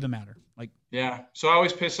does it even matter? So I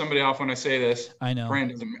always piss somebody off when I say this. I know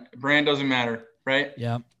brand doesn't matter, right?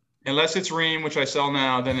 Yeah. Unless it's Ream, which I sell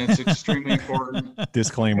now, then it's extremely important.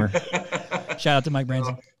 Disclaimer. Shout out to Mike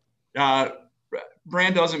Branson.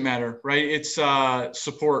 Brand doesn't matter, right? It's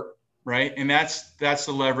support, right? And that's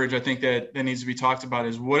the leverage I think that needs to be talked about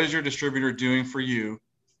is what is your distributor doing for you?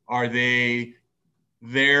 Are they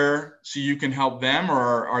there so you can help them,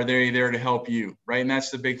 or are they there to help you, right? And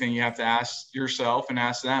that's the big thing you have to ask yourself and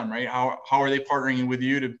ask them, right? How are they partnering with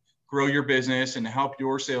you to grow your business and to help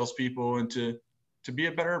your salespeople and to be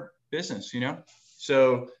a better business,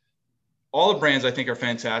 So all the brands I think are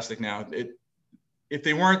fantastic now. if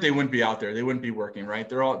they weren't, they wouldn't be out there. They wouldn't be working, right?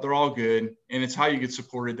 They're all good. And it's how you get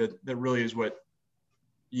supported that really is what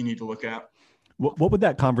you need to look at. What would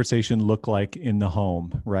that conversation look like in the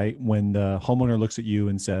home, right? When the homeowner looks at you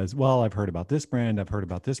and says, well, I've heard about this brand. I've heard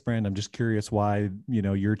about this brand. I'm just curious why,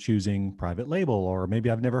 you're choosing private label, or maybe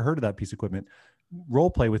I've never heard of that piece of equipment. Role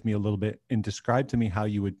play with me a little bit and describe to me how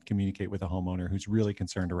you would communicate with a homeowner who's really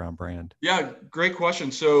concerned around brand. Yeah, great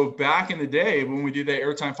question. So back in the day when we did that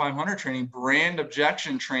Airtime 500 training, brand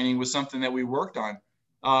objection training was something that we worked on.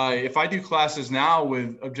 If I do classes now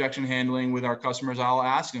with objection handling with our customers, I'll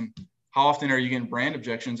ask them, how often are you getting brand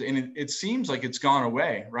objections? And it seems like it's gone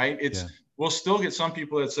away, right? We'll still get some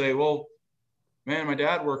people that say, well, man, my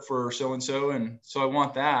dad worked for so-and-so, and so I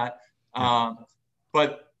want that. Yeah.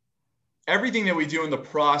 But everything that we do in the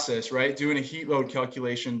process, right? Doing a heat load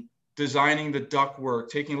calculation, designing the duct work,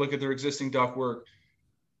 taking a look at their existing duct work,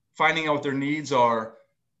 finding out what their needs are.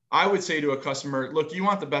 I would say to a customer, look, you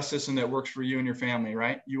want the best system that works for you and your family,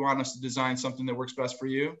 right? You want us to design something that works best for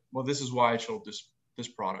you? Well, this is why I chose this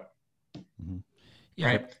product. Mm-hmm. Yeah.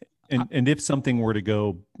 Right. And if something were to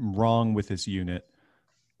go wrong with this unit,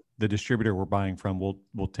 the distributor we're buying from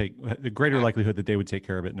will take the greater likelihood that they would take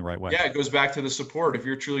care of it in the right way. Yeah, it goes back to the support. If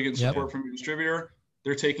you're truly getting support from your distributor,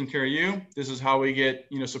 they're taking care of you. This is how we get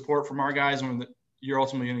support from our guys, and you're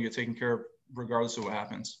ultimately going to get taken care of regardless of what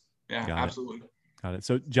happens. Yeah, absolutely. Got it.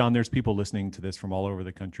 So John, there's people listening to this from all over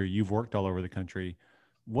the country. You've worked all over the country.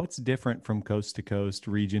 What's different from coast to coast,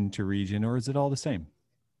 region to region, or is it all the same?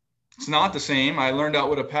 It's not the same. I learned out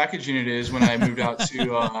what a package unit is when I moved out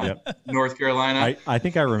to North Carolina. I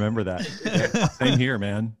think I remember that. Same here,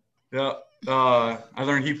 man. Yeah. I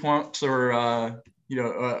learned heat pumps are,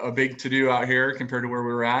 a big to-do out here compared to where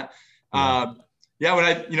we were at. When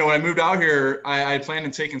I moved out here, I planned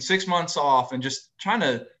on taking 6 months off and just trying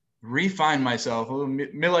to refine myself, a little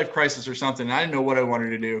midlife crisis or something. I didn't know what I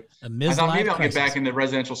wanted to do. I thought maybe I'll get back into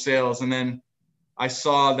residential sales. And then I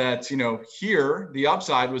saw that, here, the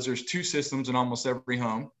upside was there's 2 systems in almost every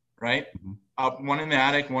home, right? Mm-hmm. One in the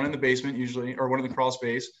attic, one in the basement usually, or one in the crawl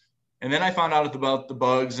space. And then I found out about the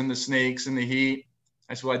bugs and the snakes and the heat.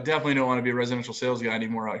 I said, well, I definitely don't want to be a residential sales guy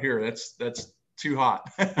anymore out here. That's too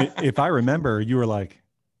hot. If I remember, you were like,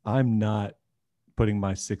 I'm not putting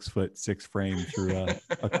my 6'6" frame through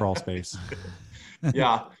a crawl space.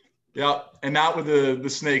 Yeah. And not with the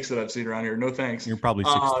snakes that I've seen around here. No thanks. You're probably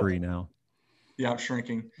 6'3" now. Yeah, I'm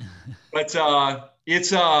shrinking, but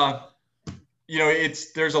there's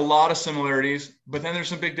a lot of similarities, but then there's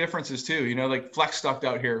some big differences too. Like flex duct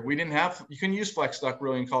out here, you couldn't use flex duct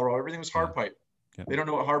really in Colorado. Everything was hard pipe. Yeah. They don't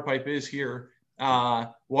know what hard pipe is here.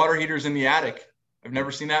 Water heaters in the attic. I've never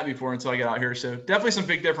seen that before until I got out here. So definitely some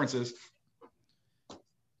big differences.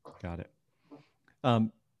 Got it.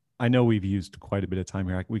 I know we've used quite a bit of time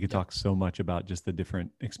here. We could talk so much about just the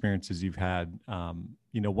different experiences you've had.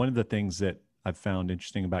 One of the things that I've found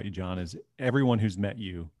interesting about you, John, is everyone who's met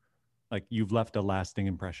you, like you've left a lasting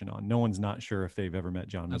impression on. No one's not sure if they've ever met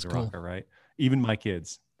John Misuraca, right? Even my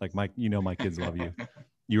kids, like my kids love you.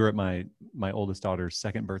 You were at my oldest daughter's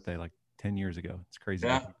 2nd birthday, like 10 years ago. It's crazy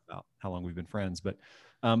to think about how long we've been friends. But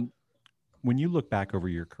when you look back over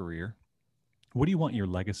your career, what do you want your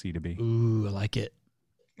legacy to be? Ooh, I like it.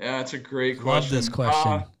 Yeah, that's a great question. Love this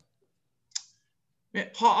question.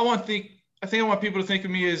 Paul, I think I want people to think of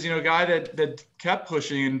me as, a guy that kept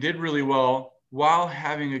pushing and did really well while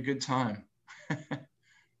having a good time.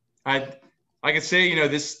 I could say,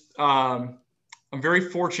 this, I'm very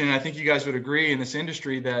fortunate. I think you guys would agree in this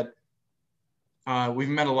industry that we've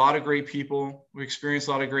met a lot of great people. We experienced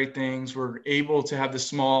a lot of great things. We're able to have the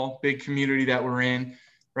small, big community that we're in,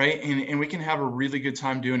 right? And we can have a really good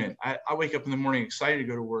time doing it. I wake up in the morning excited to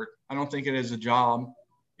go to work. I don't think it is a job.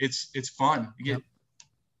 It's fun. You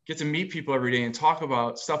get to meet people every day and talk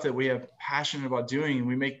about stuff that we have passion about doing and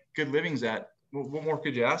we make good livings at. What more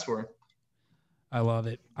could you ask for? I love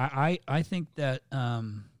it. I think that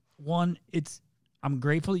one, I'm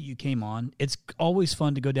grateful that you came on. It's always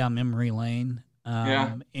fun to go down memory lane.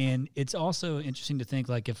 And it's also interesting to think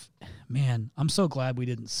like I'm so glad we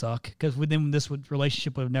didn't suck, because then this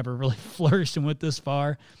relationship would have never really flourished and went this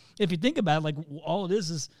far. If you think about it, like all it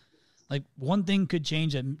is like one thing could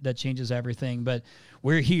change that changes everything. But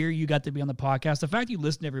we're here. You got to be on the podcast. The fact you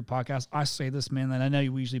listen to every podcast, I say this, man, and I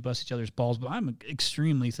know we usually bust each other's balls, but I'm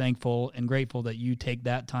extremely thankful and grateful that you take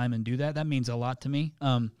that time and do that. That means a lot to me.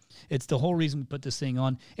 It's the whole reason we put this thing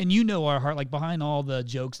on. And our heart, like behind all the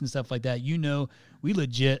jokes and stuff like that, we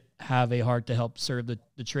legit have a heart to help serve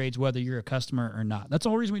the trades, whether you're a customer or not. That's the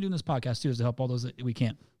whole reason we're doing this podcast too, is to help all those that we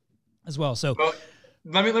can as well. So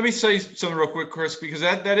let me say something real quick, Chris, because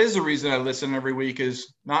that is the reason I listen every week,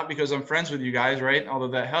 is not because I'm friends with you guys, right? Although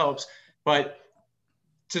that helps, but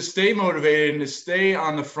to stay motivated and to stay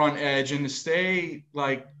on the front edge and to stay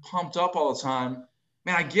like pumped up all the time.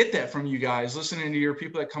 Man, I get that from you guys, listening to your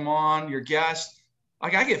people that come on, your guests.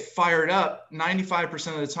 Like, I get fired up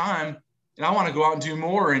 95% of the time, and I want to go out and do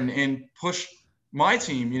more and push my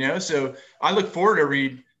team, you know? So I look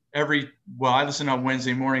forward well, I listen on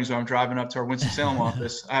Wednesday mornings when I'm driving up to our Winston-Salem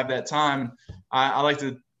office. I have that time. I like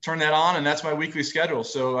to turn that on, and that's my weekly schedule.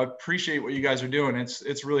 So I appreciate what you guys are doing.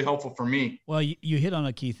 It's really helpful for me. Well, you hit on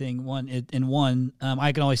a key thing.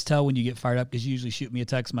 I can always tell when you get fired up because you usually shoot me a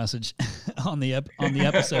text message on the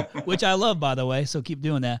episode, which I love, by the way. So keep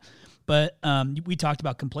doing that. But we talked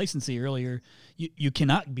about complacency earlier. You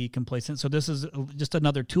cannot be complacent. So this is just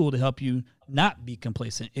another tool to help you not be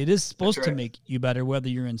complacent. It is supposed to make you better, whether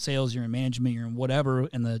you're in sales, you're in management, you're in whatever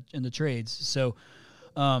in the trades. So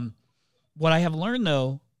what I have learned,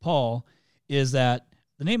 though, Paul, is that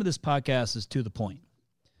the name of this podcast is To the Point.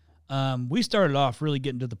 We started off really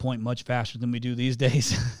getting to the point much faster than we do these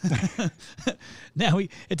days. Now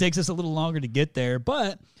it takes us a little longer to get there,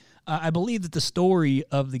 but I believe that the story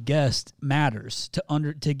of the guest matters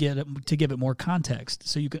to give it more context,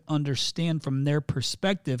 so you can understand from their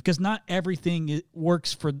perspective, because not everything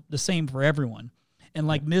works for the same for everyone. And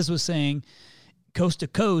like Miz was saying, coast to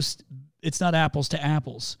coast, it's not apples to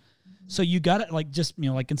apples. So you got to, like, just,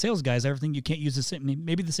 like in sales guys, everything, you can't use the same,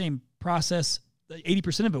 maybe the same process.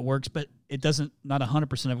 80% of it works, but it doesn't, not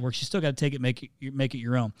 100% of it works. You still got to take it, make it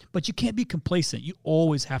your own. But you can't be complacent. You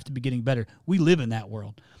always have to be getting better. We live in that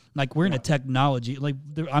world. Like, we're in a technology. Like,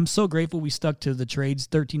 I'm so grateful we stuck to the trades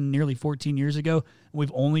nearly 14 years ago.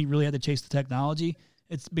 We've only really had to chase the technology.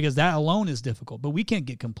 It's because that alone is difficult, but we can't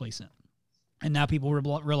get complacent. And now people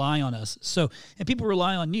rely on us. And people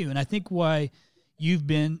rely on you. And I think why you've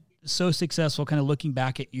been so successful, kind of looking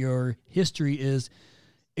back at your history, is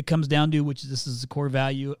it comes down to, this is the core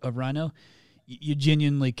value of Rhino, you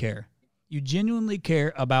genuinely care. You genuinely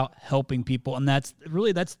care about helping people, and that's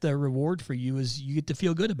the reward for you, is you get to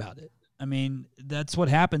feel good about it. I mean, that's what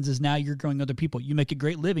happens, is now you're growing other people. You make a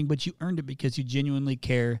great living, but you earned it because you genuinely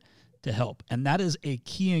care to help. And that is a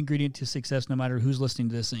key ingredient to success, no matter who's listening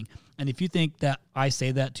to this thing. And if you think that I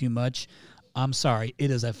say that too much, I'm sorry.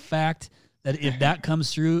 It is a fact that if that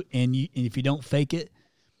comes through, and if you don't fake it,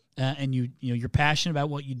 and you're passionate about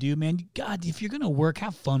what you do, man, God, if you're going to work,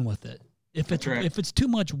 have fun with it. If it's too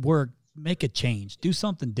much work, make a change. Do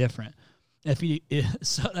something different. I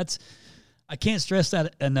can't stress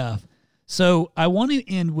that enough. So I want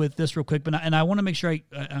to end with this real quick, I want to make sure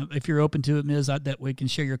if you're open to it, Miz, that we can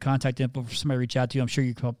share your contact info for somebody to reach out to you. I'm sure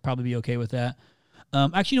you could probably be okay with that.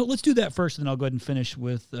 Actually, let's do that first, and then I'll go ahead and finish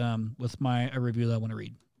with my review that I want to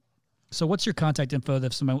read. So what's your contact info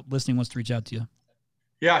if somebody listening wants to reach out to you?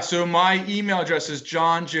 Yeah, so my email address is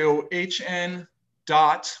johnjohn.misuraca,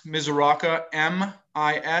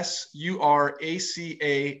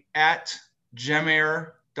 MISURACA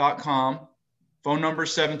 @Germaire.com. Phone number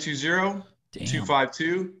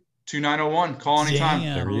 720-252-2901. Call anytime.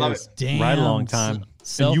 There he Love is. it. Damn. Ride along time.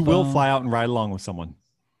 And you will fly out and ride along with someone.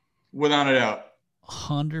 Without a doubt.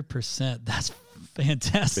 100%. That's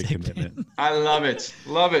fantastic. Big commitment. I love it.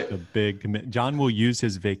 Love it. A big commitment. John will use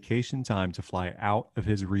his vacation time to fly out of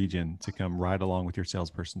his region to come ride along with your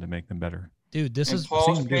salesperson to make them better. Dude,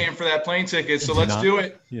 Paul's paying for that plane ticket, so let's do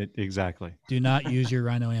it. Yeah, exactly. Do not use your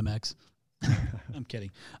Rhino Amex. I'm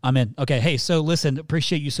kidding. I'm in. Okay. Hey, so listen,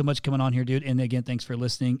 appreciate you so much coming on here, dude. And again, thanks for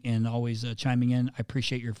listening and always chiming in. I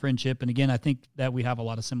appreciate your friendship. And again, I think that we have a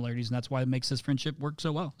lot of similarities, and that's why it makes this friendship work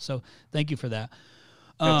so well. So thank you for that.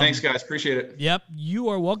 Thanks, guys. Appreciate it. Yep. You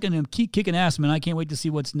are welcome, and keep kicking ass, man. I can't wait to see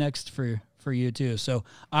what's next for you too. So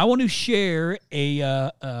I want to share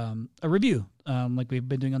a review, like we've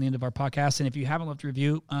been doing on the end of our podcast. And if you haven't left a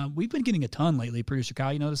review, we've been getting a ton lately. Producer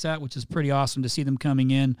Kyle, you notice that, which is pretty awesome to see them coming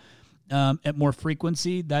in at more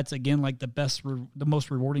frequency. That's, again, like the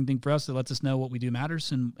most rewarding thing for us. That lets us know what we do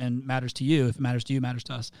matters and matters to you. If it matters to you, it matters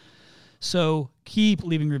to us. So keep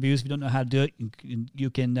leaving reviews. If you don't know how to do it,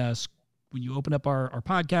 you can when you open up our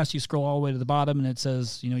podcast, you scroll all the way to the bottom, and it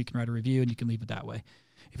says, you can write a review, and you can leave it that way.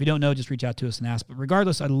 If you don't know, just reach out to us and ask. But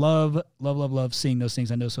regardless, I love seeing those things.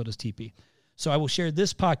 I know so does TP. So I will share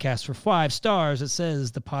this podcast for 5 stars. It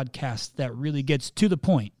says the podcast that really gets to the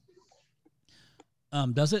point.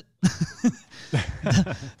 Does it?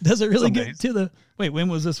 Does it really Some get days. to the... Wait, when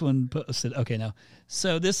was this one posted? Okay, no.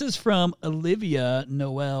 So this is from Olivia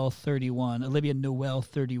Noel 31. Olivia Noel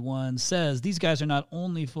 31 says, these guys are not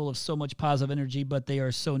only full of so much positive energy, but they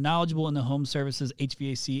are so knowledgeable in the home services,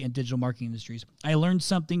 HVAC, and digital marketing industries. I learned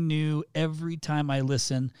something new every time I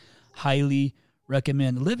listen. Highly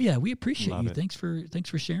recommend. Olivia, we appreciate Love you. it. Thanks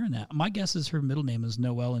for sharing that. My guess is her middle name is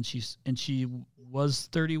Noel, and she was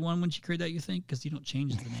 31 when she created that, you think? Because you don't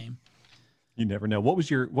change the name. You never know. What was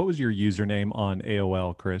your username on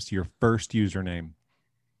AOL, Chris? Your first username?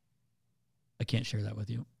 I can't share that with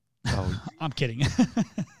you. Oh, I'm kidding.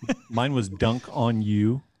 mine was Dunk on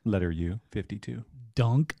You, letter U, 52.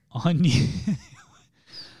 Dunk on you.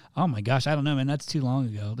 Oh my gosh, I don't know, man. That's too long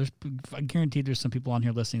ago. I guarantee there's some people on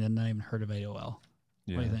here listening that have not even heard of AOL.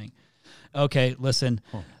 Yeah. What do you think? Okay, listen.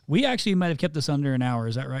 Huh. We actually might have kept this under an hour.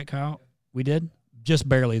 Is that right, Kyle? We did? Just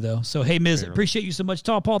barely, though. So, hey, Miz, Barely. appreciate you so much.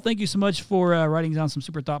 Paul, thank you so much for writing down some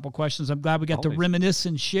super thoughtful questions. I'm glad we got to Always. reminisce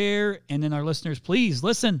and share. And then our listeners, please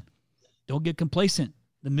listen. Don't get complacent.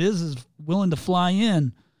 The Miz is willing to fly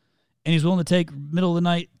in, and he's willing to take middle of the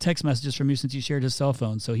night text messages from you since you shared his cell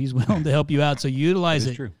phone. So he's willing to help you out. So utilize That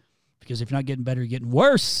it. is true. Because if you're not getting better, you're getting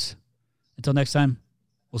worse. Until next time,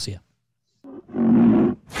 we'll see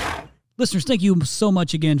you. Listeners, thank you so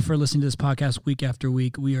much again for listening to this podcast week after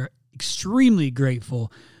week. We are extremely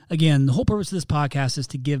grateful. Again, the whole purpose of this podcast is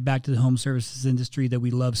to give back to the home services industry that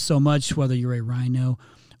we love so much, whether you're a rhino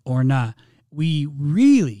or not. We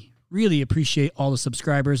really, really appreciate all the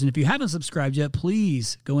subscribers. And if you haven't subscribed yet,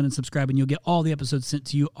 please go in and subscribe, and you'll get all the episodes sent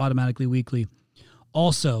to you automatically weekly.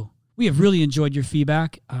 Also, we have really enjoyed your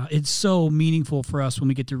feedback. It's so meaningful for us when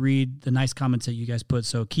we get to read the nice comments that you guys put.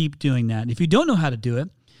 So keep doing that. And if you don't know how to do it,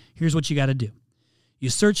 here's what you got to do. You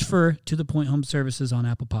search for To The Point Home Services on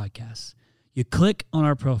Apple Podcasts. You click on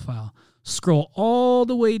our profile, scroll all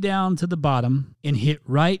the way down to the bottom, and hit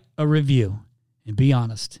write a review. And be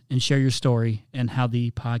honest and share your story and how the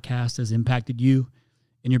podcast has impacted you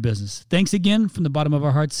and your business. Thanks again from the bottom of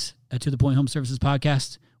our hearts at To The Point Home Services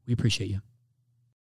Podcast. We appreciate you.